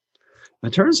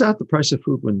 And it turns out the price of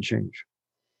food wouldn't change,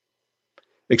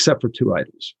 except for two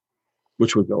items,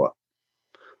 which would go up: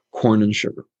 corn and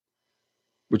sugar,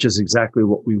 which is exactly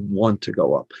what we want to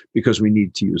go up because we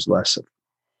need to use less of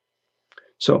it.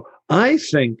 So I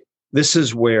think this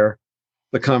is where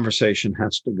the conversation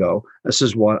has to go. This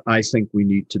is what I think we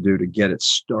need to do to get it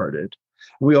started.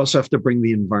 We also have to bring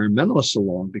the environmentalists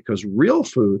along, because real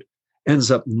food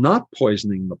ends up not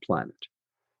poisoning the planet.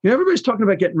 Everybody's talking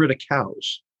about getting rid of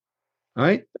cows, all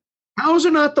right? Cows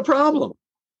are not the problem.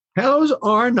 Cows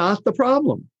are not the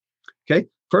problem, okay?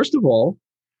 First of all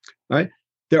right,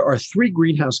 there are three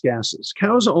greenhouse gases.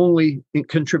 Cows only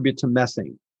contribute to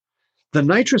methane. The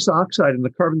nitrous oxide and the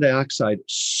carbon dioxide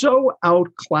so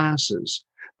outclasses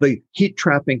the heat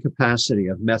trapping capacity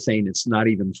of methane, it's not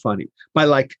even funny, by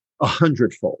like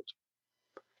 100-fold.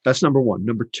 That's number one.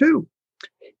 Number two,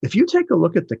 if you take a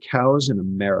look at the cows in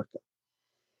America,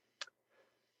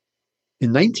 in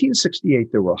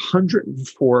 1968, there were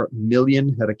 104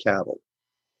 million head of cattle,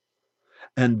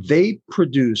 and they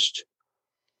produced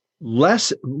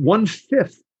less,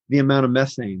 1/5 the amount of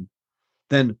methane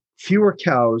than fewer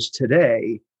cows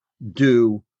today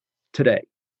do today.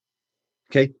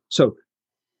 Okay, so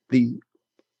the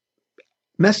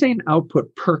methane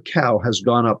output per cow has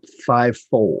gone up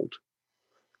 5-fold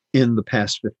in the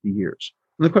past 50 years.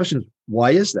 And the question is,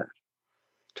 why is that?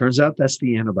 Turns out that's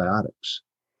the antibiotics.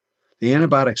 The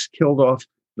antibiotics killed off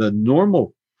the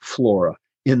normal flora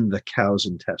in the cow's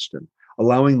intestine,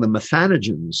 allowing the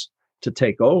methanogens to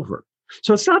take over.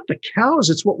 So it's not the cows,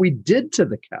 it's what we did to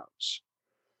the cows.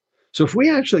 So if we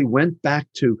actually went back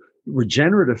to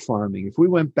regenerative farming, if we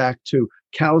went back to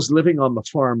cows living on the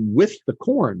farm with the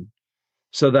corn,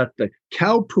 so that the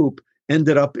cow poop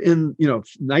ended up in,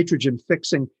 nitrogen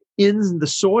fixing in the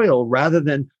soil rather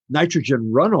than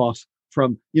nitrogen runoff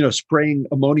from, spraying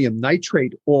ammonium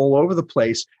nitrate all over the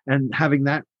place and having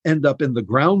that end up in the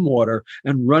groundwater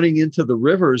and running into the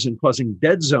rivers and causing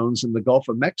dead zones in the Gulf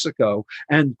of Mexico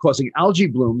and causing algae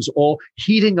blooms, all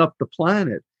heating up the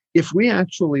planet. If we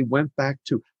actually went back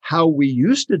to how we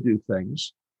used to do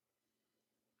things,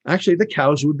 actually the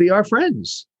cows would be our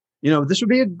friends. This would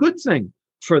be a good thing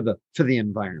for the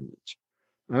environment.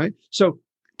 All right. So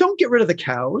don't get rid of the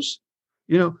cows.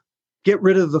 Get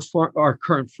rid of our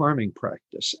current farming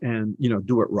practice and,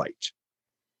 do it right.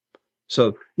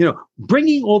 So,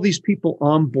 bringing all these people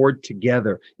on board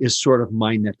together is sort of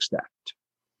my next act.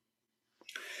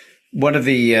 One of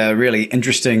the really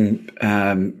interesting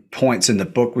points in the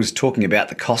book was talking about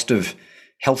the cost of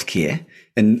healthcare,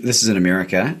 and this is in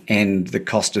America, and the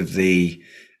cost of the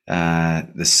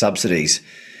subsidies.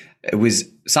 It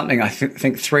was something I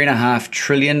think $3.5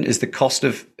 trillion is the cost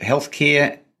of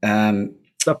healthcare.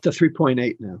 It's up to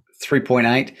 3.8 now.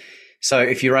 3.8. So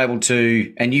if you're able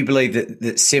to, and you believe that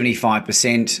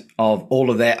 75% of all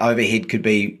of that overhead could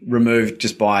be removed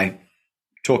just by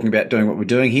talking about doing what we're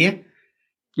doing here?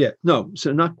 Yeah, no,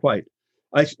 so not quite.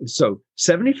 So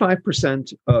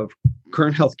 75% of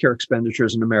current healthcare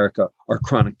expenditures in America are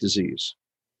chronic disease.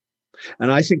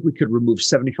 And I think we could remove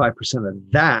 75%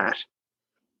 of that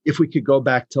if we could go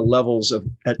back to levels at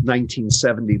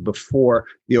 1970, before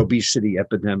the obesity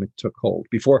epidemic took hold,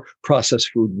 before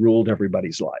processed food ruled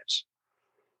everybody's lives.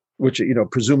 Which,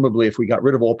 presumably if we got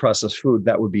rid of all processed food,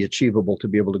 that would be achievable to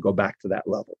be able to go back to that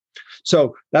level.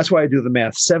 So that's why I do the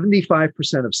math. 75%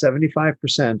 of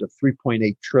 75% of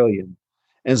 3.8 trillion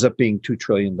ends up being $2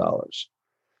 trillion.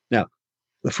 Now,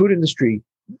 the food industry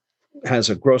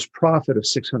has a gross profit of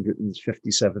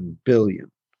 657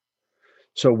 billion.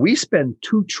 So we spend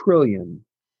 2 trillion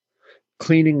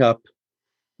cleaning up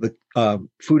the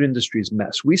food industry's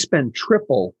mess. We spend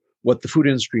triple what the food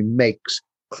industry makes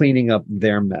cleaning up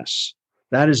their mess.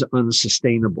 That is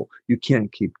unsustainable. You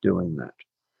can't keep doing that.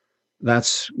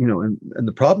 That's, and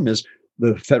the problem is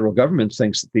the federal government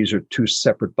thinks that these are two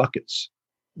separate buckets.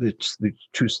 The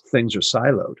two things are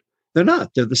siloed. They're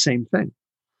not. They're the same thing.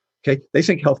 Okay. They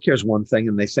think healthcare is one thing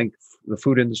and they think the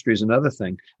food industry is another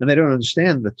thing. And they don't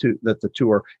understand that the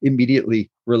two are immediately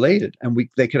related. And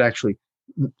they could actually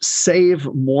save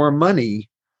more money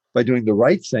by doing the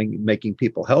right thing, making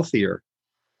people healthier.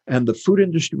 And the food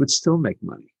industry would still make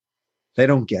money. They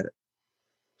don't get it.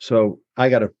 So I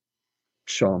got to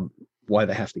show them why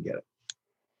they have to get it.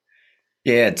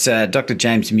 Yeah, it's Dr.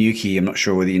 James Mukie. I'm not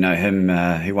sure whether you know him,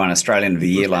 who won Australian of the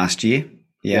Year last year.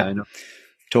 Yeah, I know.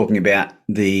 Talking about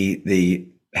the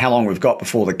how long we've got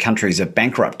before the countries are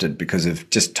bankrupted because of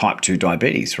just type 2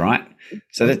 diabetes, right?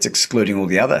 So that's excluding all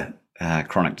the other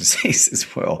chronic disease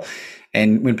as well.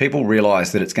 And when people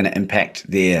realize that it's going to impact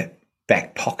their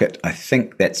back pocket, I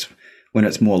think that's when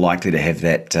it's more likely to have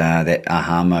that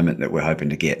aha moment that we're hoping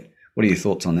to get. What are your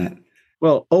thoughts on that?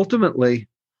 Well, ultimately,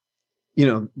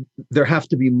 there have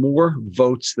to be more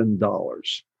votes than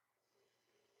dollars.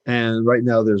 And right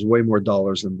now there's way more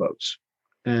dollars than votes.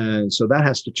 And so that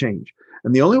has to change.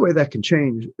 And the only way that can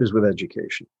change is with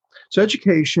education. So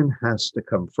education has to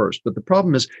come first. But the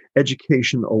problem is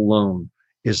education alone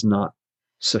is not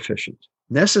sufficient.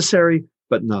 Necessary,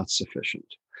 but not sufficient.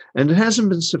 And it hasn't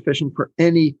been sufficient for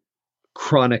any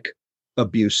chronic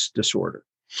abuse disorder.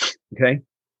 Okay.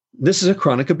 This is a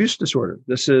chronic abuse disorder.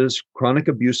 This is chronic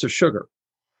abuse of sugar.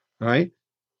 All right.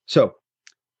 So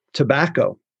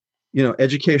tobacco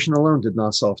Education alone did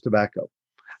not solve tobacco.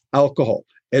 Alcohol,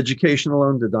 education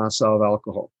alone did not solve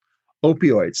alcohol.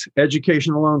 Opioids,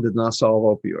 education alone did not solve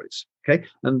opioids. Okay.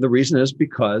 And the reason is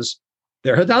because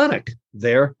they're hedonic,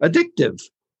 they're addictive.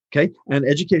 Okay. And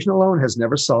education alone has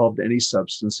never solved any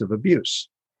substance abuse.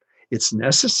 It's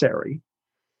necessary,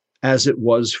 as it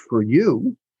was for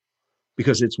you,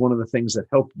 because it's one of the things that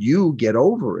helped you get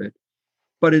over it.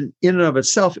 But in and of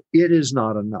itself, it is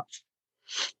not enough.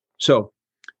 So,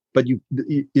 but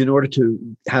in order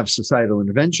to have societal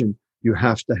intervention, you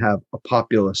have to have a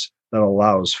populace that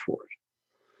allows for it.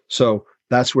 So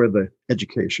that's where the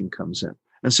education comes in.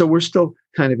 And so we're still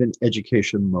kind of in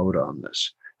education mode on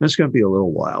this. And it's going to be a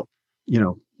little while,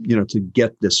 to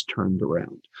get this turned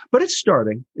around. But it's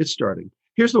starting. It's starting.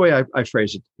 Here's the way I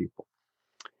phrase it to people.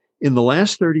 In the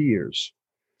last 30 years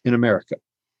in America,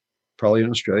 probably in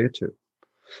Australia too,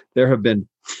 there have been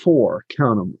four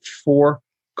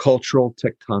cultural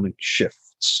tectonic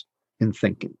shifts in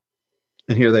thinking.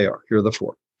 And here they are. Here are the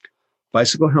four.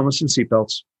 Bicycle helmets and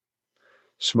seatbelts,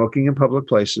 smoking in public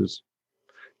places,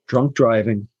 drunk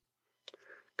driving,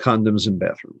 condoms in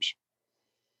bathrooms.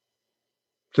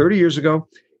 30 years ago,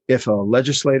 if a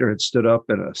legislator had stood up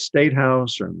in a state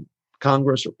house or in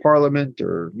Congress or Parliament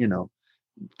or,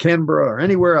 Canberra or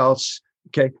anywhere else,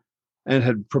 okay, and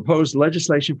had proposed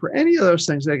legislation for any of those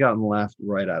things, they gotten laughed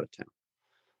right out of town.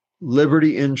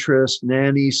 Liberty interest,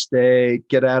 nanny state,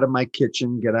 get out of my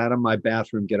kitchen, get out of my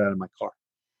bathroom, get out of my car.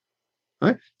 All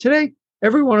right? Today,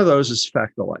 every one of those is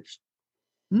fact of life.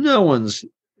 No one's,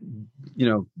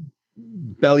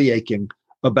 belly aching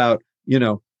about,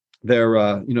 their,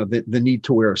 the need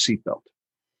to wear a seatbelt,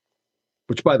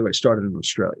 which, by the way, started in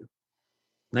Australia,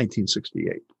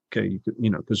 1968. Okay,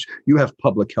 because you have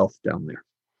public health down there.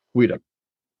 We don't.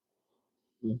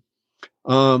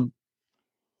 No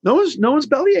one's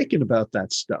belly aching about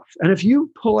that stuff. And if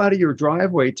you pull out of your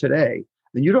driveway today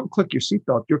and you don't click your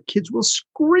seatbelt, your kids will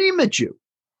scream at you.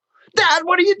 Dad,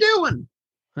 what are you doing?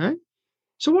 Right?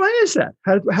 So why is that?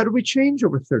 How did we change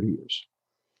over 30 years?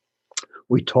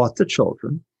 We taught the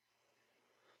children.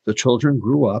 The children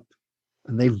grew up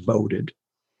and they voted.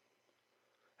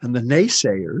 And the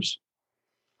naysayers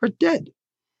are dead.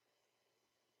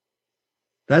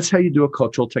 That's how you do a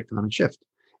cultural tectonic shift.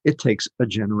 It takes a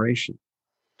generation.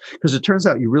 Because it turns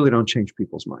out you really don't change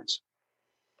people's minds.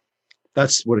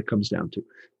 That's what it comes down to.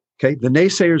 Okay. The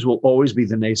naysayers will always be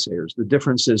the naysayers. The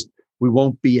difference is we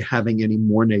won't be having any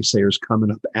more naysayers coming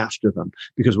up after them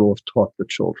because we'll have taught the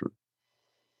children.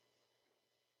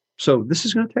 So this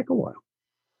is going to take a while.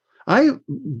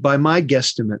 By my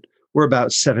guesstimate, we're about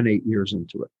 7-8 years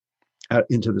into it,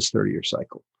 into this 30-year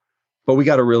cycle. But we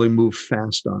got to really move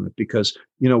fast on it because,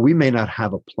 we may not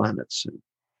have a planet soon.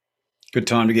 Good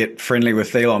time to get friendly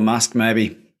with Elon Musk,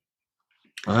 maybe.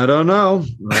 I don't know.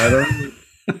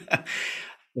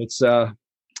 It's I'm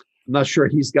not sure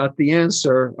he's got the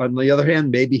answer. On the other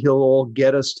hand, maybe he'll all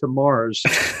get us to Mars.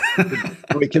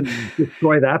 We can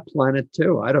destroy that planet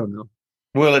too. I don't know.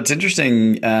 Well, it's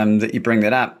interesting that you bring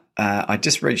that up. I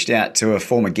just reached out to a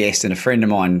former guest and a friend of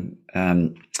mine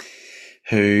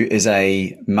who is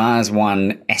a Mars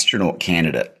One astronaut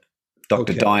candidate,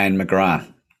 Dr. Diane McGrath.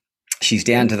 She's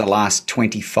down to the last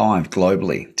 25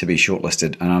 globally to be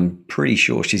shortlisted, and I'm pretty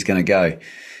sure she's going to go.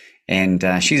 And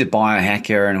she's a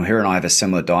biohacker, and her and I have a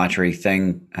similar dietary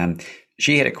thing.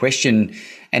 She had a question,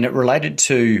 and it related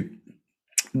to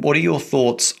what are your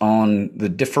thoughts on the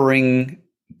differing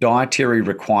dietary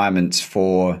requirements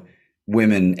for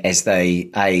women as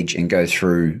they age and go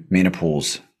through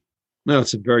menopause? No,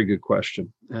 it's a very good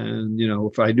question. And,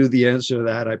 if I knew the answer to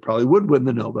that, I probably would win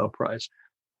the Nobel Prize.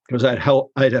 Because I'd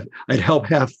help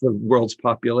half the world's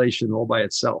population all by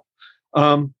itself.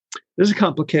 This is a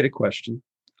complicated question.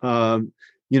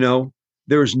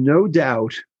 There's no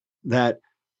doubt that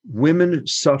women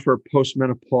suffer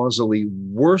postmenopausally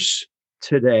worse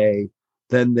today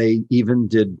than they even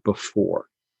did before.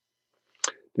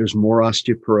 There's more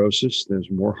osteoporosis. There's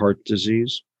more heart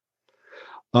disease.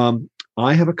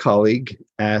 I have a colleague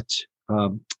at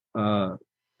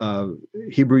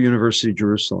Hebrew University,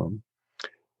 Jerusalem,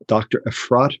 Dr.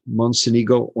 Efrat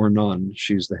Monsenigo Ornan.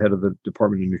 She's the head of the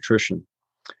Department of Nutrition.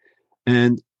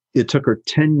 And it took her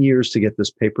 10 years to get this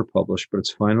paper published, but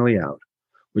it's finally out,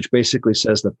 which basically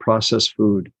says that processed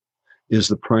food is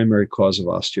the primary cause of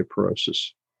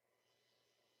osteoporosis.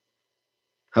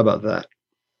 How about that?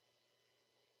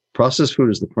 Processed food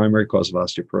is the primary cause of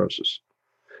osteoporosis.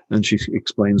 And she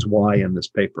explains why in this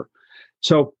paper.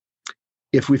 So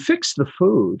if we fix the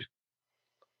food,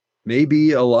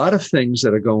 maybe a lot of things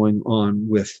that are going on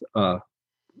with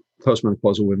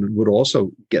postmenopausal women would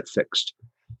also get fixed.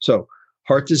 So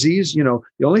Heart disease, the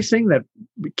only thing that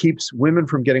keeps women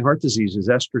from getting heart disease is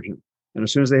estrogen. And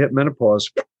as soon as they hit menopause,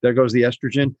 there goes the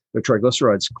estrogen. Their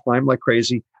triglycerides climb like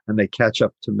crazy and they catch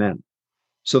up to men.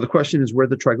 So the question is, where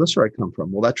the triglyceride come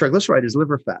from? Well, that triglyceride is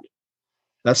liver fat.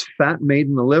 That's fat made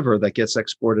in the liver that gets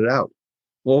exported out.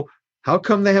 Well, how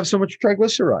come they have so much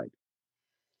triglyceride?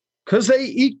 Because they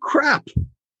eat crap.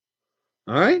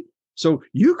 All right. So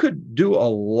you could do a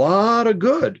lot of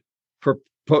good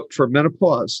for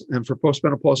menopause and for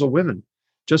postmenopausal women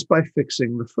just by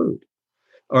fixing the food.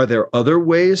 Are there other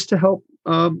ways to help,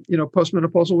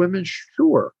 postmenopausal women?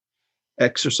 Sure.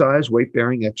 Exercise,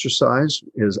 weight-bearing exercise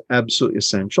is absolutely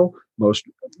essential. Most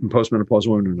postmenopausal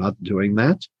women are not doing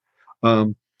that.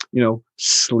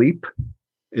 Sleep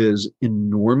is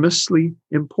enormously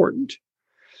important.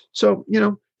 So,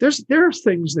 there are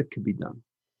things that can be done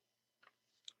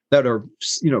that are,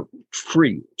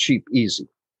 free, cheap, easy.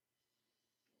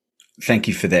 Thank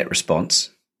you for that response.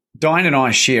 Diane and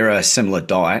I share a similar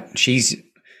diet. She's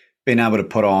been able to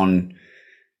put on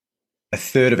a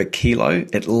third of a kilo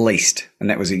at least, and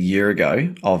that was a year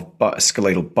ago, of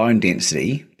skeletal bone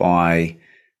density by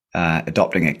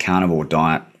adopting a carnivore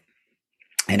diet.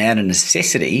 And out of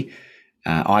necessity,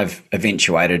 I've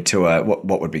eventuated to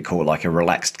what would be called like a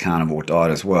relaxed carnivore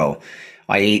diet as well.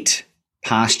 I eat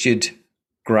pastured,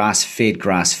 grass-fed,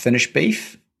 grass-finished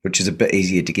beef, which is a bit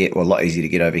easier to get, or a lot easier to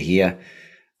get over here.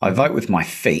 I vote with my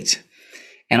feet.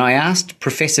 And I asked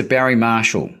Professor Barry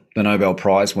Marshall, the Nobel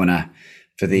Prize winner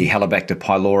for the Helicobacter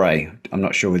pylori. I'm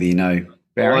not sure whether you know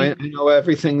Barry. I know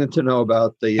everything to know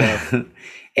about the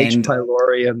H.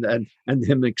 pylori and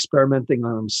him experimenting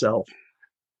on himself.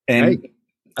 And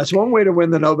that's one way to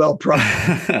win the Nobel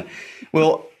Prize.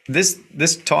 Well, this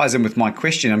ties in with my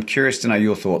question. I'm curious to know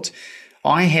your thoughts.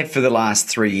 I have for the last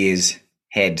 3 years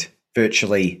had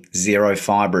virtually zero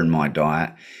fiber in my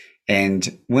diet.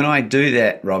 And when I do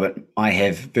that, Robert, I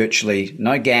have virtually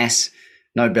no gas,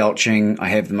 no belching. I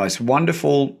have the most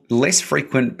wonderful, less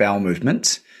frequent bowel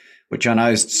movements, which I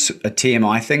know is a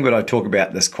TMI thing, but I talk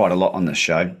about this quite a lot on this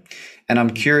show. And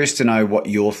I'm curious to know what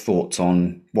your thoughts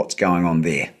on what's going on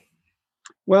there.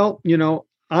 Well,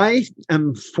 I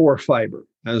am for fiber.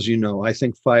 As you know, I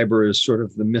think fiber is sort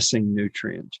of the missing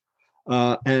nutrient.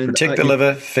 And protect the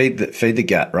liver, feed the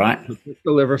gut, right? Protect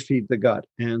the liver, feed the gut.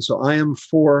 And so I am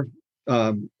for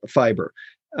fiber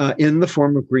in the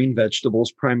form of green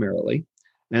vegetables primarily.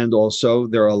 And also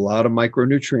there are a lot of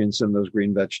micronutrients in those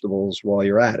green vegetables while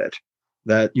you're at it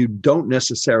that you don't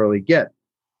necessarily get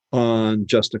on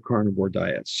just a carnivore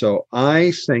diet. So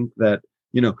I think that,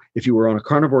 if you were on a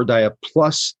carnivore diet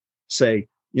plus, say,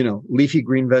 leafy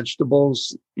green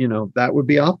vegetables, that would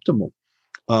be optimal.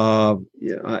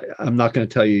 I'm not going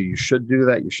to tell you should do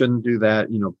that. You shouldn't do that.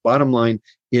 Bottom line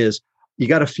is you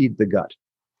got to feed the gut.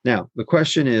 Now, the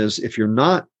question is, if you're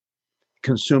not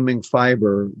consuming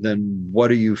fiber, then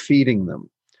what are you feeding them?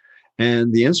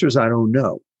 And the answer is, I don't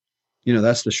know.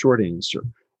 That's the short answer.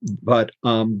 But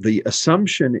the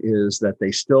assumption is that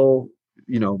they still,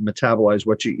 metabolize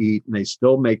what you eat, and they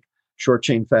still make short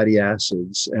chain fatty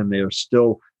acids, and they're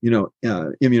still,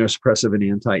 immunosuppressive and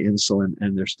anti-insulin,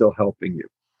 and they're still helping you.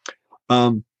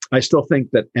 I still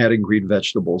think that adding green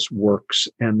vegetables works.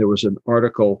 And there was an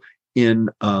article in,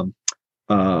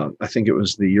 I think it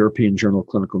was the European Journal of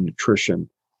Clinical Nutrition,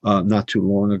 not too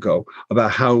long ago,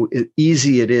 about how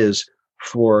easy it is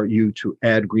for you to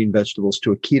add green vegetables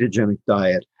to a ketogenic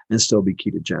diet and still be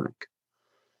ketogenic.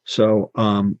 So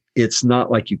it's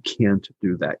not like you can't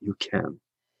do that. You can.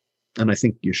 And I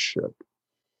think you should.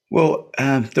 Well,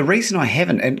 the reason I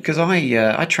haven't, and because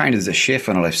I trained as a chef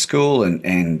when I left school,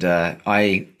 and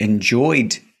I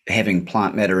enjoyed having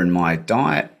plant matter in my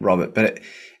diet, Robert, but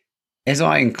as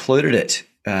I included it,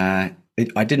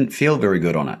 I didn't feel very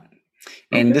good on it.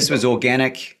 And this was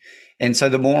organic. And so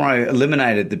the more I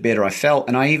eliminated, the better I felt.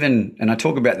 And I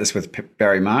talk about this with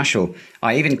Barry Marshall,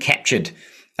 I even captured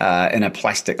in a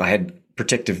plastic, I had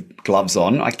protective gloves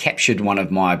on. I captured one of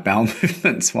my bowel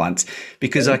movements once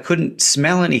because I couldn't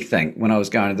smell anything when I was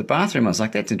going to the bathroom. I was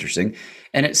like, that's interesting.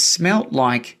 And it smelled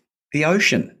like the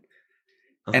ocean.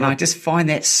 And I just find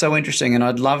that so interesting. And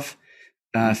I'd love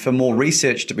for more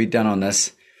research to be done on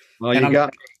this. Well, you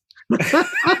got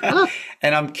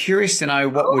and I'm curious to know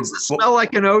what would smell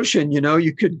like an ocean.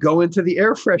 You could go into the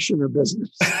air freshener business.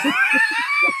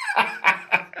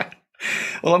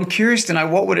 Well, I'm curious to know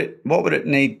what would it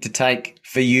need to take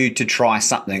for you to try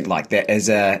something like that as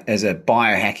a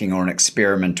biohacking or an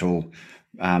experimental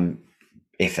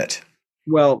effort?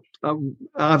 Well,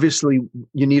 obviously,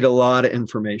 you need a lot of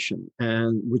information,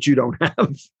 and which you don't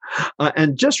have.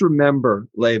 And just remember,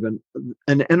 Laban,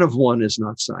 an N of one is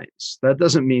not science. That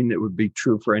doesn't mean it would be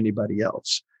true for anybody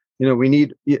else. We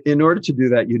need, in order to do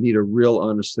that, you need a real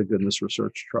honest to goodness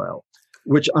research trial,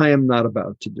 which I am not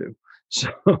about to do.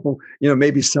 So,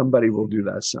 maybe somebody will do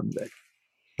that someday.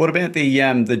 What about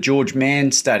the George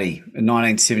Mann study in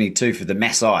 1972 for the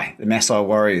Maasai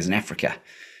warriors in Africa?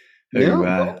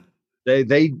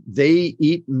 They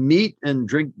eat meat and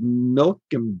drink milk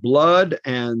and blood,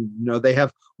 and they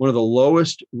have one of the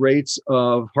lowest rates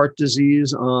of heart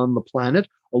disease on the planet,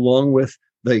 along with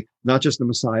not just the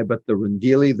Maasai but the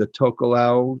Rendili, the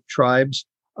Tokelau tribes.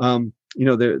 The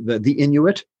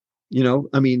Inuit.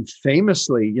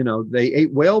 Famously, they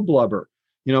ate whale blubber.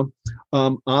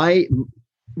 I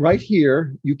right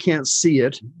here, you can't see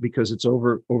it because it's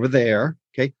over there.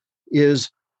 Okay,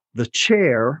 is the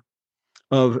chair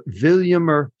of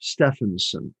Vilhjalmur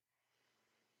Stefansson,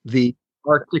 the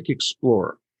Arctic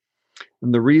explorer.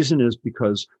 And the reason is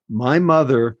because my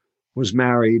mother was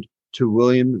married to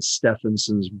William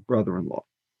Stefansson's brother-in-law.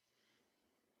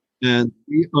 And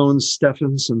he owned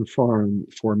Stefansson Farm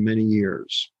for many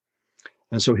years.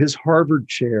 And so his Harvard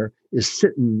chair is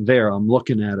sitting there. I'm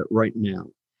looking at it right now.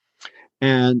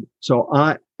 And so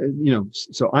I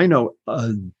know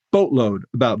a boatload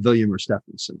about Vilhjalmur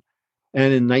Stefansson.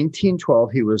 And in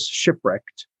 1912, he was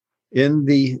shipwrecked in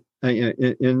the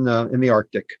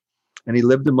Arctic, and he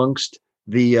lived amongst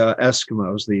the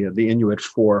Eskimos, the Inuit,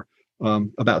 for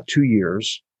about 2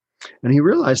 years. And he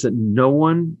realized that no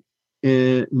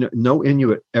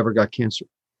Inuit ever got cancer.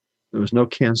 There was no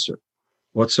cancer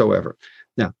whatsoever.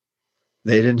 Now,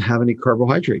 they didn't have any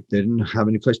carbohydrate. They didn't have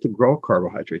any place to grow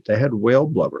carbohydrate. They had whale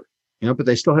blubber, but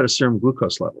they still had a serum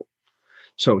glucose level.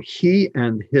 So he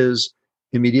and his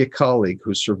immediate colleague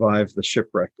who survived the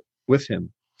shipwreck with him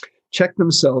checked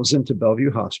themselves into Bellevue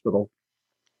Hospital,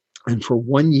 and for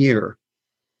 1 year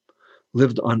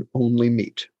lived on only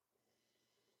meat.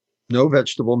 No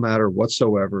vegetable matter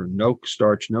whatsoever, no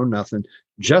starch, no nothing,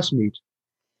 just meat.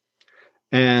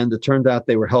 And it turned out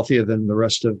they were healthier than the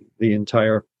rest of the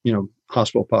entire,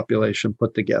 hospital population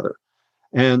put together.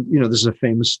 And, this is a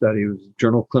famous study. It was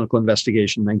Journal of Clinical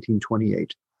Investigation,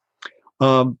 1928.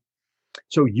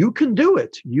 So you can do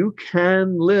it. You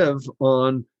can live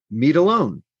on meat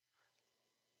alone.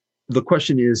 The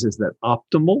question is that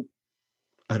optimal?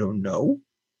 I don't know.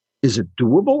 Is it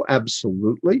doable?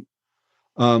 Absolutely.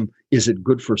 Is it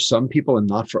good for some people and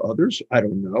not for others? I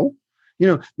don't know.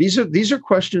 These are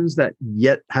questions that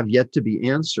have yet to be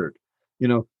answered.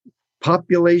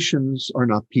 Populations are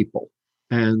not people.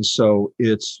 And so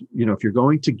it's, if you're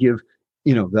going to give,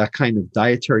 that kind of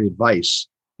dietary advice,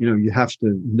 you have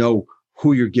to know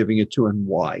who you're giving it to and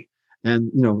why.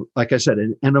 And, like I said,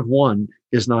 an N of one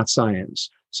is not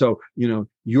science. So,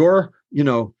 your,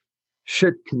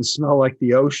 shit can smell like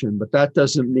the ocean, but that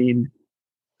doesn't mean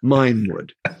mine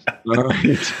would. All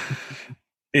right.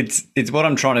 It's what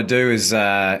I'm trying to do is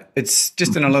it's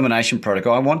just an elimination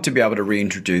protocol. I want to be able to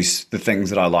reintroduce the things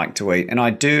that I like to eat. And I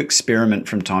do experiment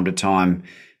from time to time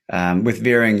with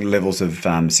varying levels of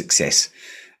success.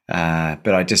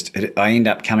 But I end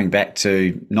up coming back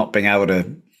to not being able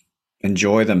to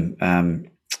enjoy them.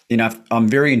 I'm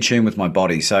very in tune with my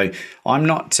body. So I'm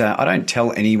not, I don't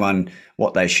tell anyone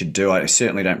what they should do. I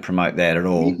certainly don't promote that at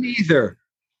all. Me neither.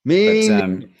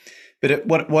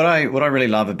 But what I really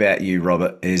love about you,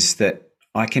 Robert, is that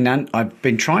I've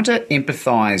been trying to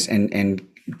empathize and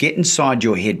get inside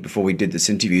your head before we did this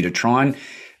interview to try and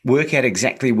work out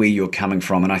exactly where you're coming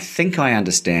from. And I think I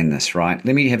understand this, right?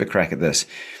 Let me have a crack at this.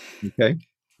 Okay.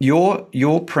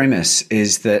 Your premise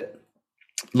is that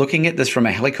looking at this from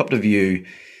a helicopter view,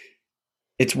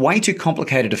 it's way too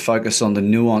complicated to focus on the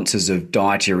nuances of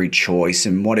dietary choice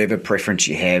and whatever preference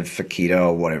you have for keto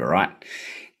or whatever, right?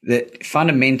 That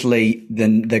fundamentally,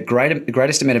 the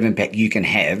greatest amount of impact you can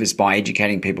have is by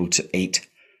educating people to eat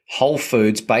whole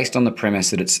foods based on the premise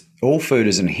that all food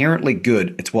is inherently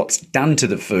good. It's what's done to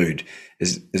the food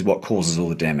is what causes all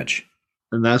the damage.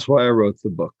 And that's why I wrote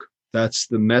the book. That's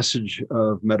the message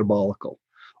of Metabolical.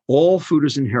 All food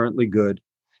is inherently good.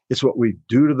 It's what we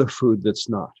do to the food that's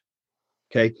not.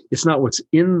 Okay. It's not what's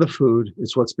in the food.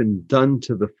 It's what's been done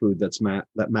to the food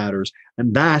that matters.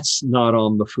 And that's not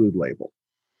on the food label.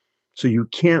 So you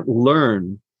can't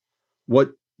learn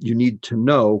what you need to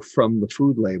know from the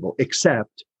food label,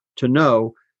 except to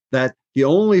know that the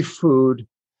only food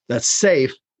that's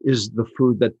safe is the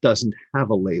food that doesn't have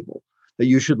a label, that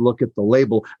you should look at the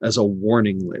label as a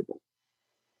warning label.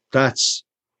 That's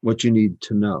what you need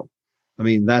to know. I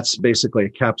mean, that's basically a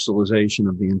capsulization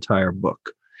of the entire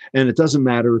book. And it doesn't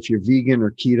matter if you're vegan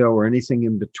or keto or anything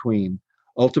in between.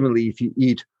 Ultimately, if you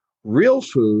eat real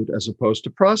food as opposed to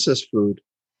processed food,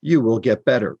 you will get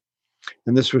better.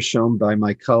 And this was shown by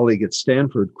my colleague at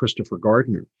Stanford, Christopher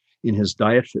Gardner, in his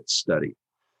DietFit study.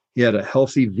 He had a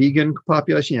healthy vegan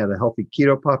population, he had a healthy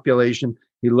keto population.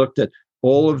 He looked at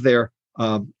all of their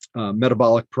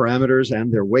metabolic parameters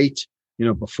and their weight,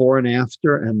 before and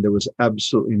after, and there was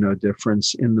absolutely no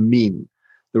difference in the mean.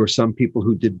 There were some people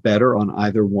who did better on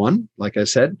either one. Like I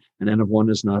said, an N of one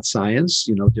is not science.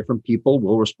 Different people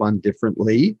will respond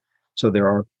differently. So there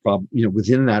are,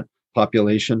 within that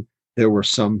population, there were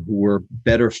some who were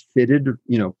better fitted,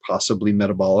 possibly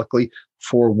metabolically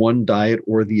for one diet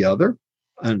or the other.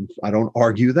 And I don't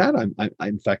argue that.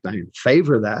 In fact, I'm in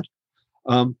favor of that.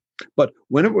 But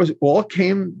when it was all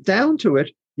came down to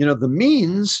it, the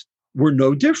means were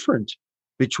no different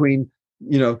between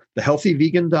the healthy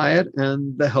vegan diet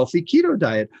and the healthy keto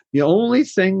diet. The only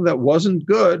thing that wasn't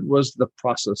good was the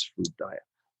processed food diet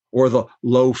or the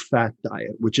low fat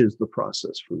diet, which is the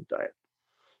processed food diet.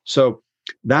 So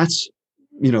that's,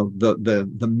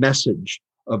 the message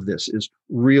of this is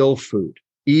real food.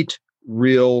 Eat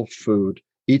real food.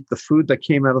 Eat the food that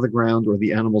came out of the ground or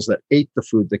the animals that ate the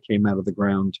food that came out of the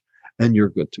ground, and you're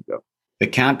good to go.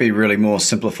 It can't be really more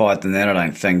simplified than that, I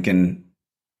don't think. And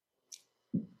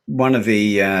one of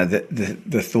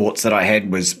the thoughts that I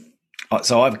had was,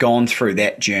 so I've gone through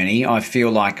that journey. I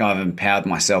feel like I've empowered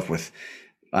myself with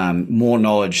more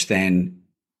knowledge than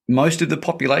most of the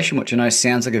population, which I know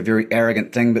sounds like a very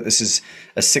arrogant thing, but this is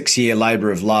a 6-year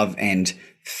labor of love and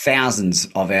thousands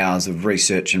of hours of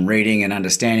research and reading and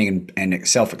understanding and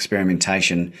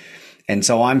self-experimentation. And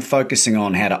so I'm focusing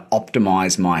on how to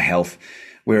optimize my health.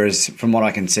 Whereas from what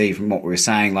I can see from what we were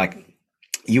saying, like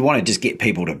you want to just get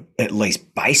people to at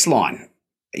least baseline,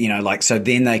 so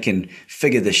then they can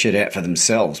figure the shit out for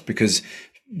themselves, because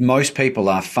most people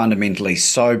are fundamentally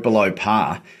so below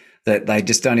par that they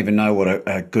just don't even know what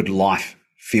a good life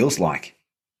feels like.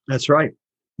 That's right.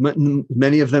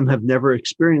 Many of them have never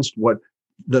experienced what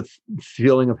the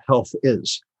feeling of health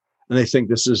is. And they think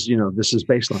this is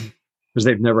baseline because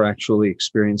they've never actually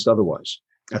experienced otherwise.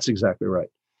 That's exactly right.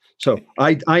 So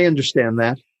I understand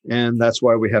that. And that's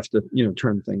why we have to,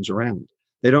 turn things around.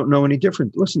 They don't know any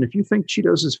different. Listen, if you think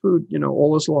Cheetos is food,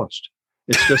 all is lost.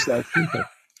 It's just that simple.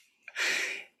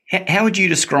 How would you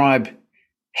describe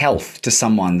health to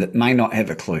someone that may not have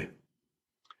a clue?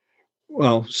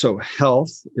 Well, so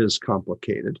health is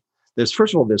complicated.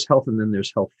 First of all, there's health and then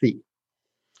there's healthy.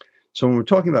 So when we're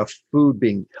talking about food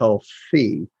being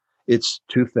healthy, it's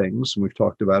two things. And we've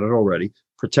talked about it already.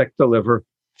 Protect the liver,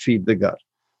 feed the gut.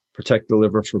 Protect the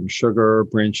liver from sugar,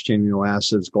 branched chain amino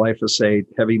acids, glyphosate,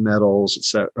 heavy metals,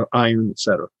 etc., iron,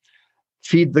 etc.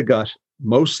 Feed the gut,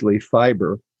 mostly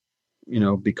fiber,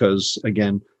 because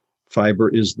again, fiber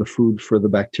is the food for the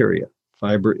bacteria.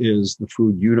 Fiber is the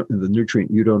food the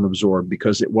nutrient you don't absorb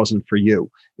because it wasn't for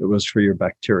you. It was for your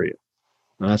bacteria.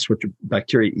 And that's what your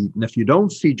bacteria eat. And if you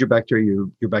don't feed your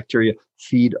bacteria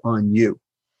feed on you.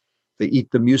 They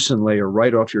eat the mucin layer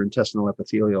right off your intestinal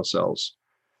epithelial cells.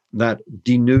 That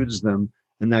denudes them.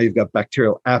 And now you've got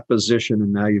bacterial apposition,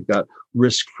 and now you've got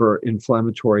risk for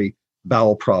inflammatory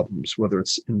bowel problems, whether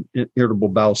it's irritable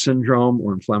bowel syndrome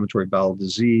or inflammatory bowel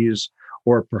disease,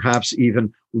 or perhaps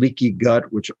even leaky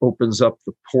gut, which opens up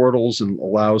the portals and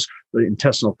allows the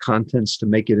intestinal contents to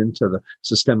make it into the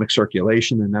systemic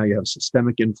circulation. And now you have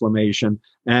systemic inflammation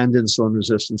and insulin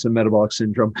resistance and metabolic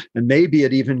syndrome. And maybe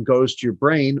it even goes to your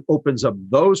brain, opens up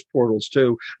those portals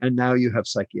too. And now you have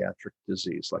psychiatric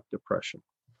disease like depression.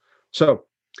 So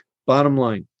bottom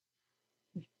line,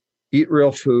 eat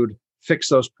real food, fix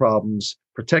those problems,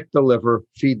 protect the liver,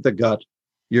 feed the gut.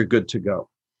 You're good to go.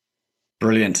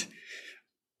 Brilliant.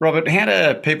 Robert, how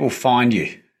do people find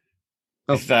you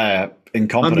if they're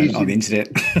incompetent on the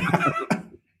internet?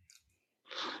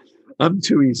 I'm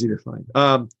too easy to find.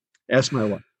 Ask my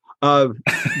wife.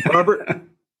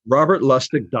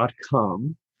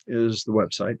 robertlustig.com is the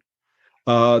website.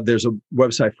 There's a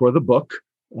website for the book.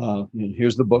 And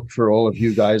here's the book for all of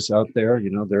you guys out there.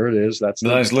 There it is. That's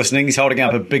those listening. He's holding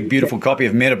up a big, beautiful copy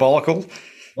of Metabolical.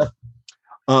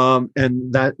 And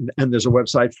there's a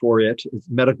website for it. It's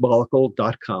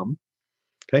metabolical.com.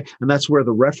 Okay. And that's where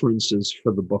the references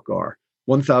for the book are.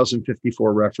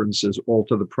 1,054 references, all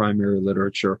to the primary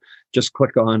literature. Just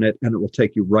click on it and it will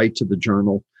take you right to the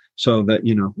journal so that,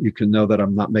 you can know that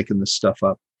I'm not making this stuff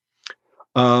up.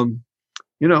 I'm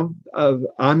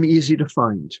easy to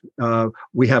find.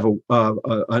 We have a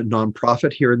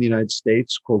nonprofit here in the United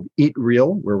States called Eat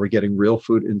Real, where we're getting real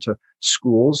food into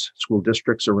schools, school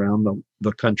districts around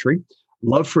the country.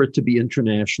 Love for it to be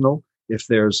international. If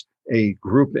there's a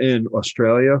group in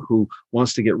Australia who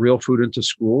wants to get real food into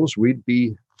schools, we'd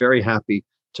be very happy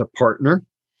to partner.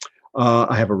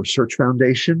 I have a research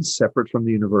foundation separate from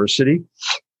the university,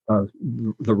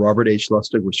 the Robert H.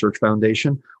 Lustig Research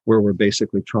Foundation, where we're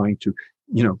basically trying to,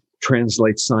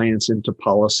 translate science into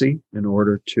policy in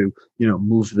order to,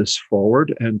 move this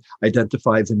forward and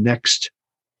identify the next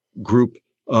group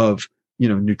of,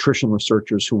 nutrition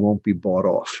researchers who won't be bought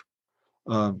off.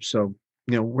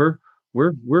 We're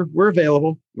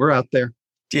available. We're out there.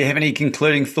 Do you have any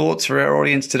concluding thoughts for our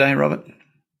audience today, Robert?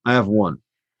 I have one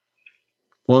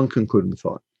concluding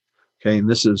thought. Okay. And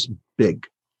this is big.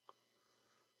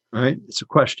 All right. It's a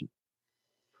question.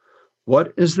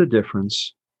 What is the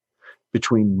difference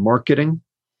between marketing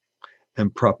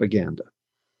and propaganda?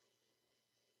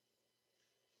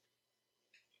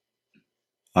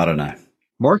 I don't know.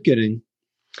 Marketing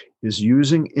is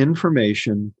using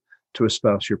information to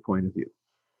espouse your point of view.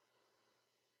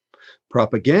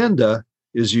 Propaganda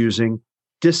is using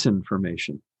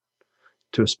disinformation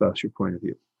to espouse your point of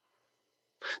view.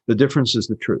 The difference is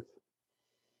the truth.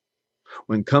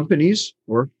 When companies,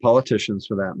 or politicians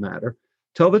for that matter,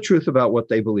 tell the truth about what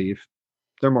they believe,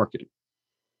 they're marketing.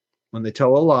 When they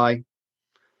tell a lie,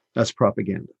 that's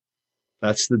propaganda.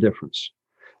 That's the difference.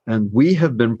 And we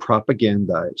have been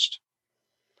propagandized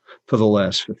for the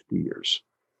last 50 years.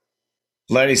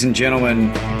 Ladies and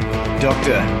gentlemen,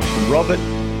 Dr. Robert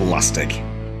Lustig.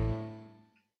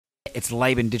 It's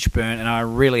Laban Ditchburn, and I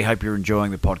really hope you're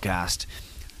enjoying the podcast.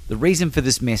 The reason for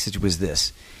this message was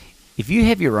this. If you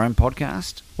have your own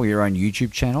podcast or your own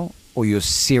YouTube channel, or you're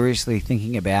seriously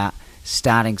thinking about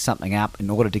starting something up in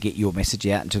order to get your message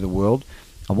out into the world,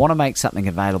 I want to make something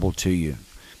available to you.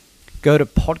 Go to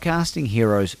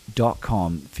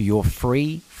podcastingheroes.com for your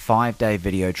free 5-day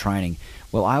video training,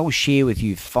 where I will share with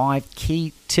you 5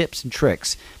 key tips and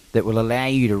tricks that will allow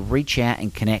you to reach out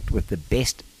and connect with the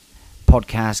best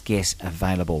podcast guests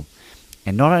available.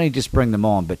 And not only just bring them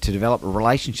on, but to develop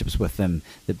relationships with them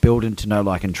that build into know,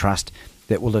 like, and trust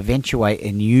that will eventuate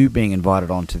in you being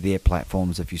invited onto their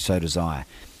platforms if you so desire.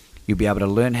 You'll be able to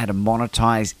learn how to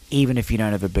monetize even if you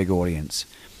don't have a big audience.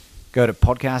 Go to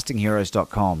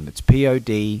podcastingheroes.com. It's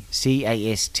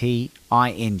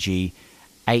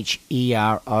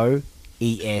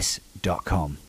podcastingheroes.com.